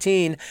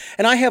 2018,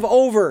 and I have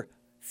over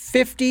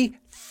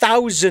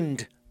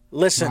 50,000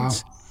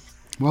 listens. Wow.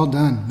 Well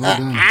done. Well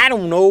done. I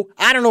don't know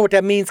what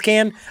that means,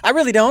 Ken. I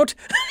really don't.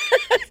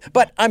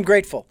 But I'm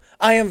grateful.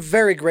 I am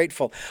very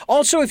grateful.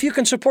 Also, if you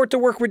can support the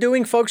work we're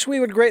doing, folks,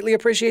 we would greatly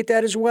appreciate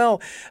that as well.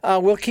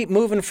 We'll keep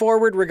moving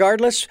forward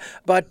regardless,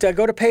 but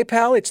go to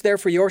PayPal. It's there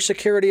for your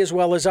security as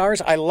well as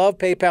ours. I love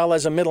PayPal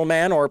as a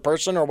middleman or a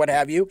person or what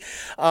have you,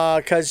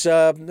 because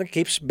it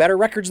keeps better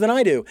records than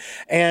I do.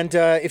 And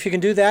if you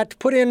can do that,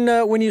 put in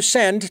when you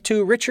send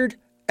to Richard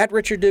at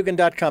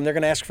richarddugan.com. They're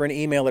going to ask for an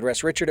email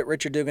address,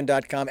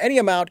 richard@richarddugan.com. Any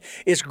amount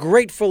is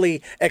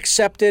gratefully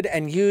accepted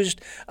and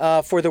used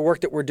for the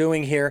work that we're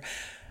doing here.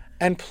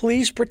 And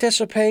please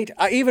participate.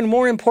 Even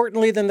more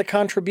importantly than the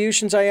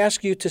contributions, I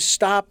ask you to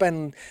stop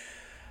and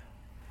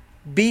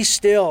be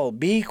still,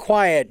 be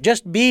quiet,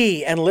 just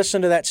be and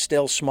listen to that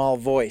still small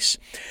voice.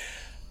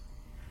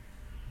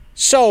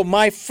 So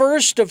my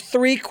first of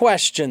 3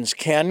 questions,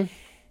 Ken.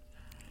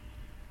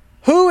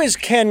 Who is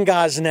Ken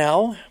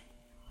Gosnell?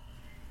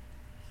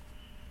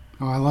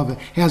 Oh, I love it.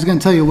 Hey, I was going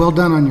to tell you, well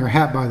done on your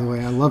hat, by the way.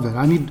 I love it.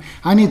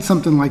 I need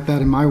something like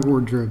that in my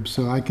wardrobe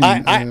so I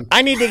can.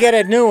 I need to get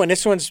a new one.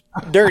 This one's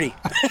dirty.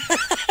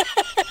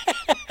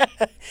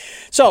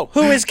 So,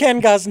 who is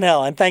Ken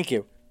Gosnell? And thank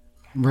you.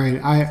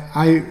 Right.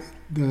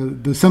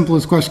 The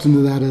simplest question to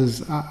that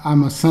is,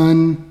 I'm a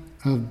son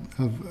of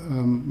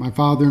my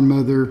father and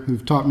mother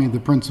who've taught me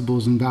the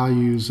principles and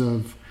values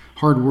of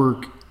hard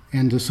work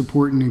and to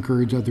support and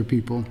encourage other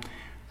people.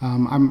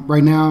 I'm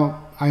right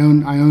now. I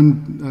own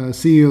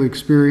CEO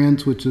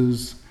Experience, which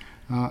is,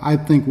 I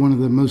think, one of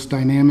the most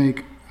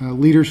dynamic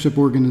leadership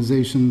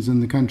organizations in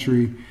the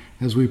country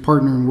as we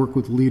partner and work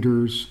with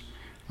leaders.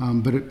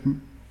 But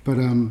But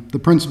the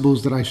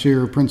principles that I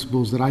share are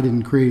principles that I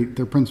didn't create.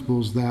 They're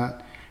principles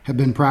that have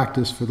been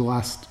practiced for the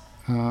last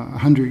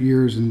 100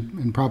 years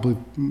and probably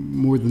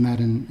more than that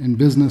in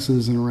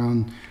businesses and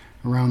around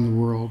the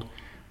world.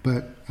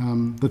 But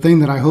the thing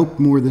that I hope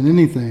more than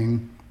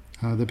anything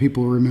that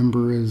people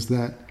remember is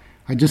that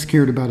I just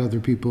cared about other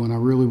people, and I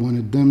really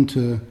wanted them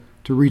to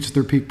reach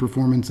their peak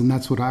performance. And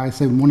that's what I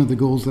say. One of the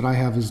goals that I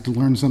have is to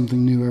learn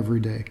something new every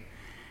day.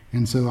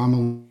 And so I'm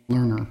a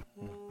learner.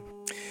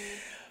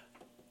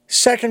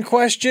 Second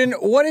question,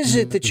 what is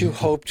it that you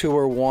hope to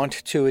or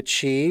want to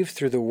achieve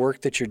through the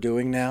work that you're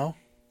doing now?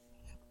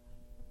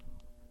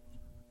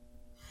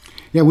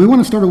 Yeah, we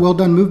want to start a well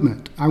done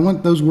movement. I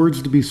want those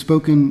words to be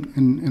spoken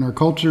in our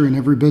culture, in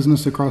every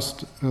business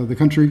across the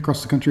country.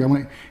 I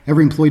want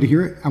every employee to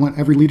hear it. I want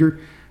every leader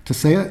to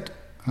say it.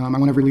 I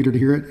want every leader to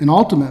hear it. And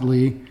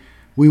ultimately,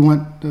 we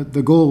want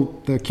the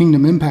goal, the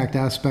kingdom impact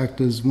aspect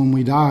is when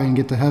we die and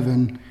get to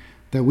heaven,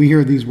 that we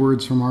hear these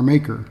words from our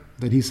Maker,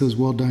 that he says,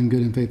 well done,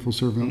 good and faithful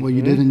servant. Mm-hmm. What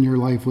you did in your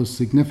life was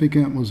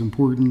significant, was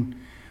important,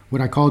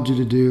 what I called you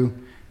to do,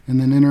 and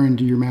then enter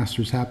into your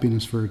master's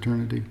happiness for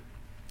eternity.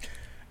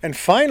 And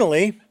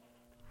finally,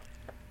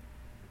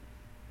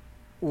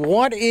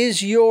 what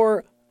is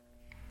your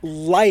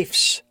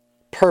life's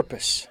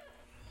purpose?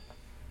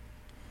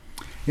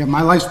 Yeah,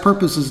 my life's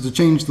purpose is to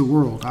change the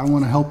world. I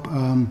want to help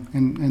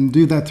and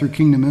do that through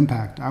Kingdom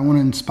Impact. I want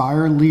to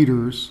inspire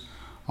leaders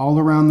all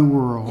around the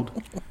world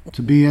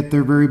to be at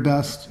their very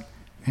best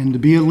and to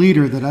be a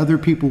leader that other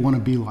people want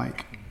to be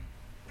like.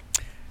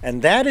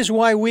 And that is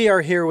why we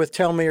are here with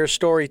Tell Me Your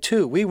Story,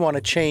 too. We want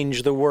to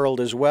change the world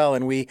as well.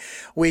 And we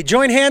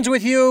join hands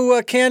with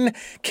you, Ken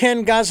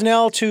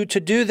Gosnell, to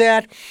do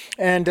that.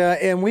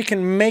 And we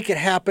can make it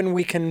happen.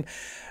 We can,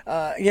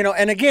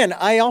 and again,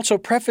 I also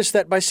preface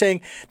that by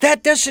saying,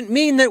 that doesn't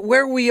mean that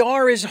where we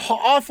are is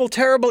awful,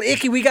 terrible,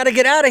 icky. We got to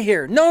get out of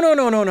here.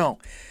 No.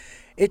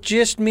 It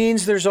just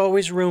means there's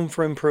always room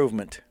for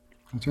improvement.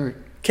 That's right.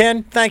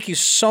 Ken, thank you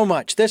so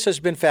much. This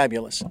has been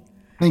fabulous.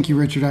 Thank you,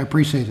 Richard. I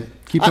appreciate it.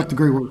 Keep up the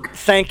great work.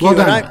 Thank you. Well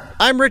done. And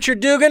I'm Richard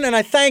Dugan, and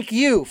I thank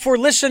you for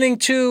listening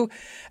to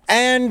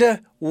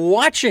and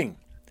watching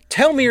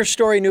Tell Me Your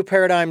Story, New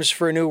Paradigms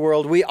for a New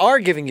World. We are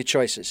giving you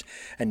choices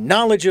and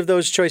knowledge of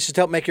those choices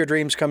to help make your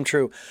dreams come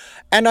true.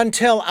 And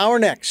until our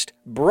next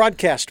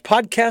broadcast,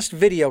 podcast,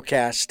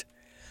 videocast,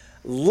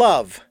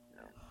 love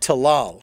to lol.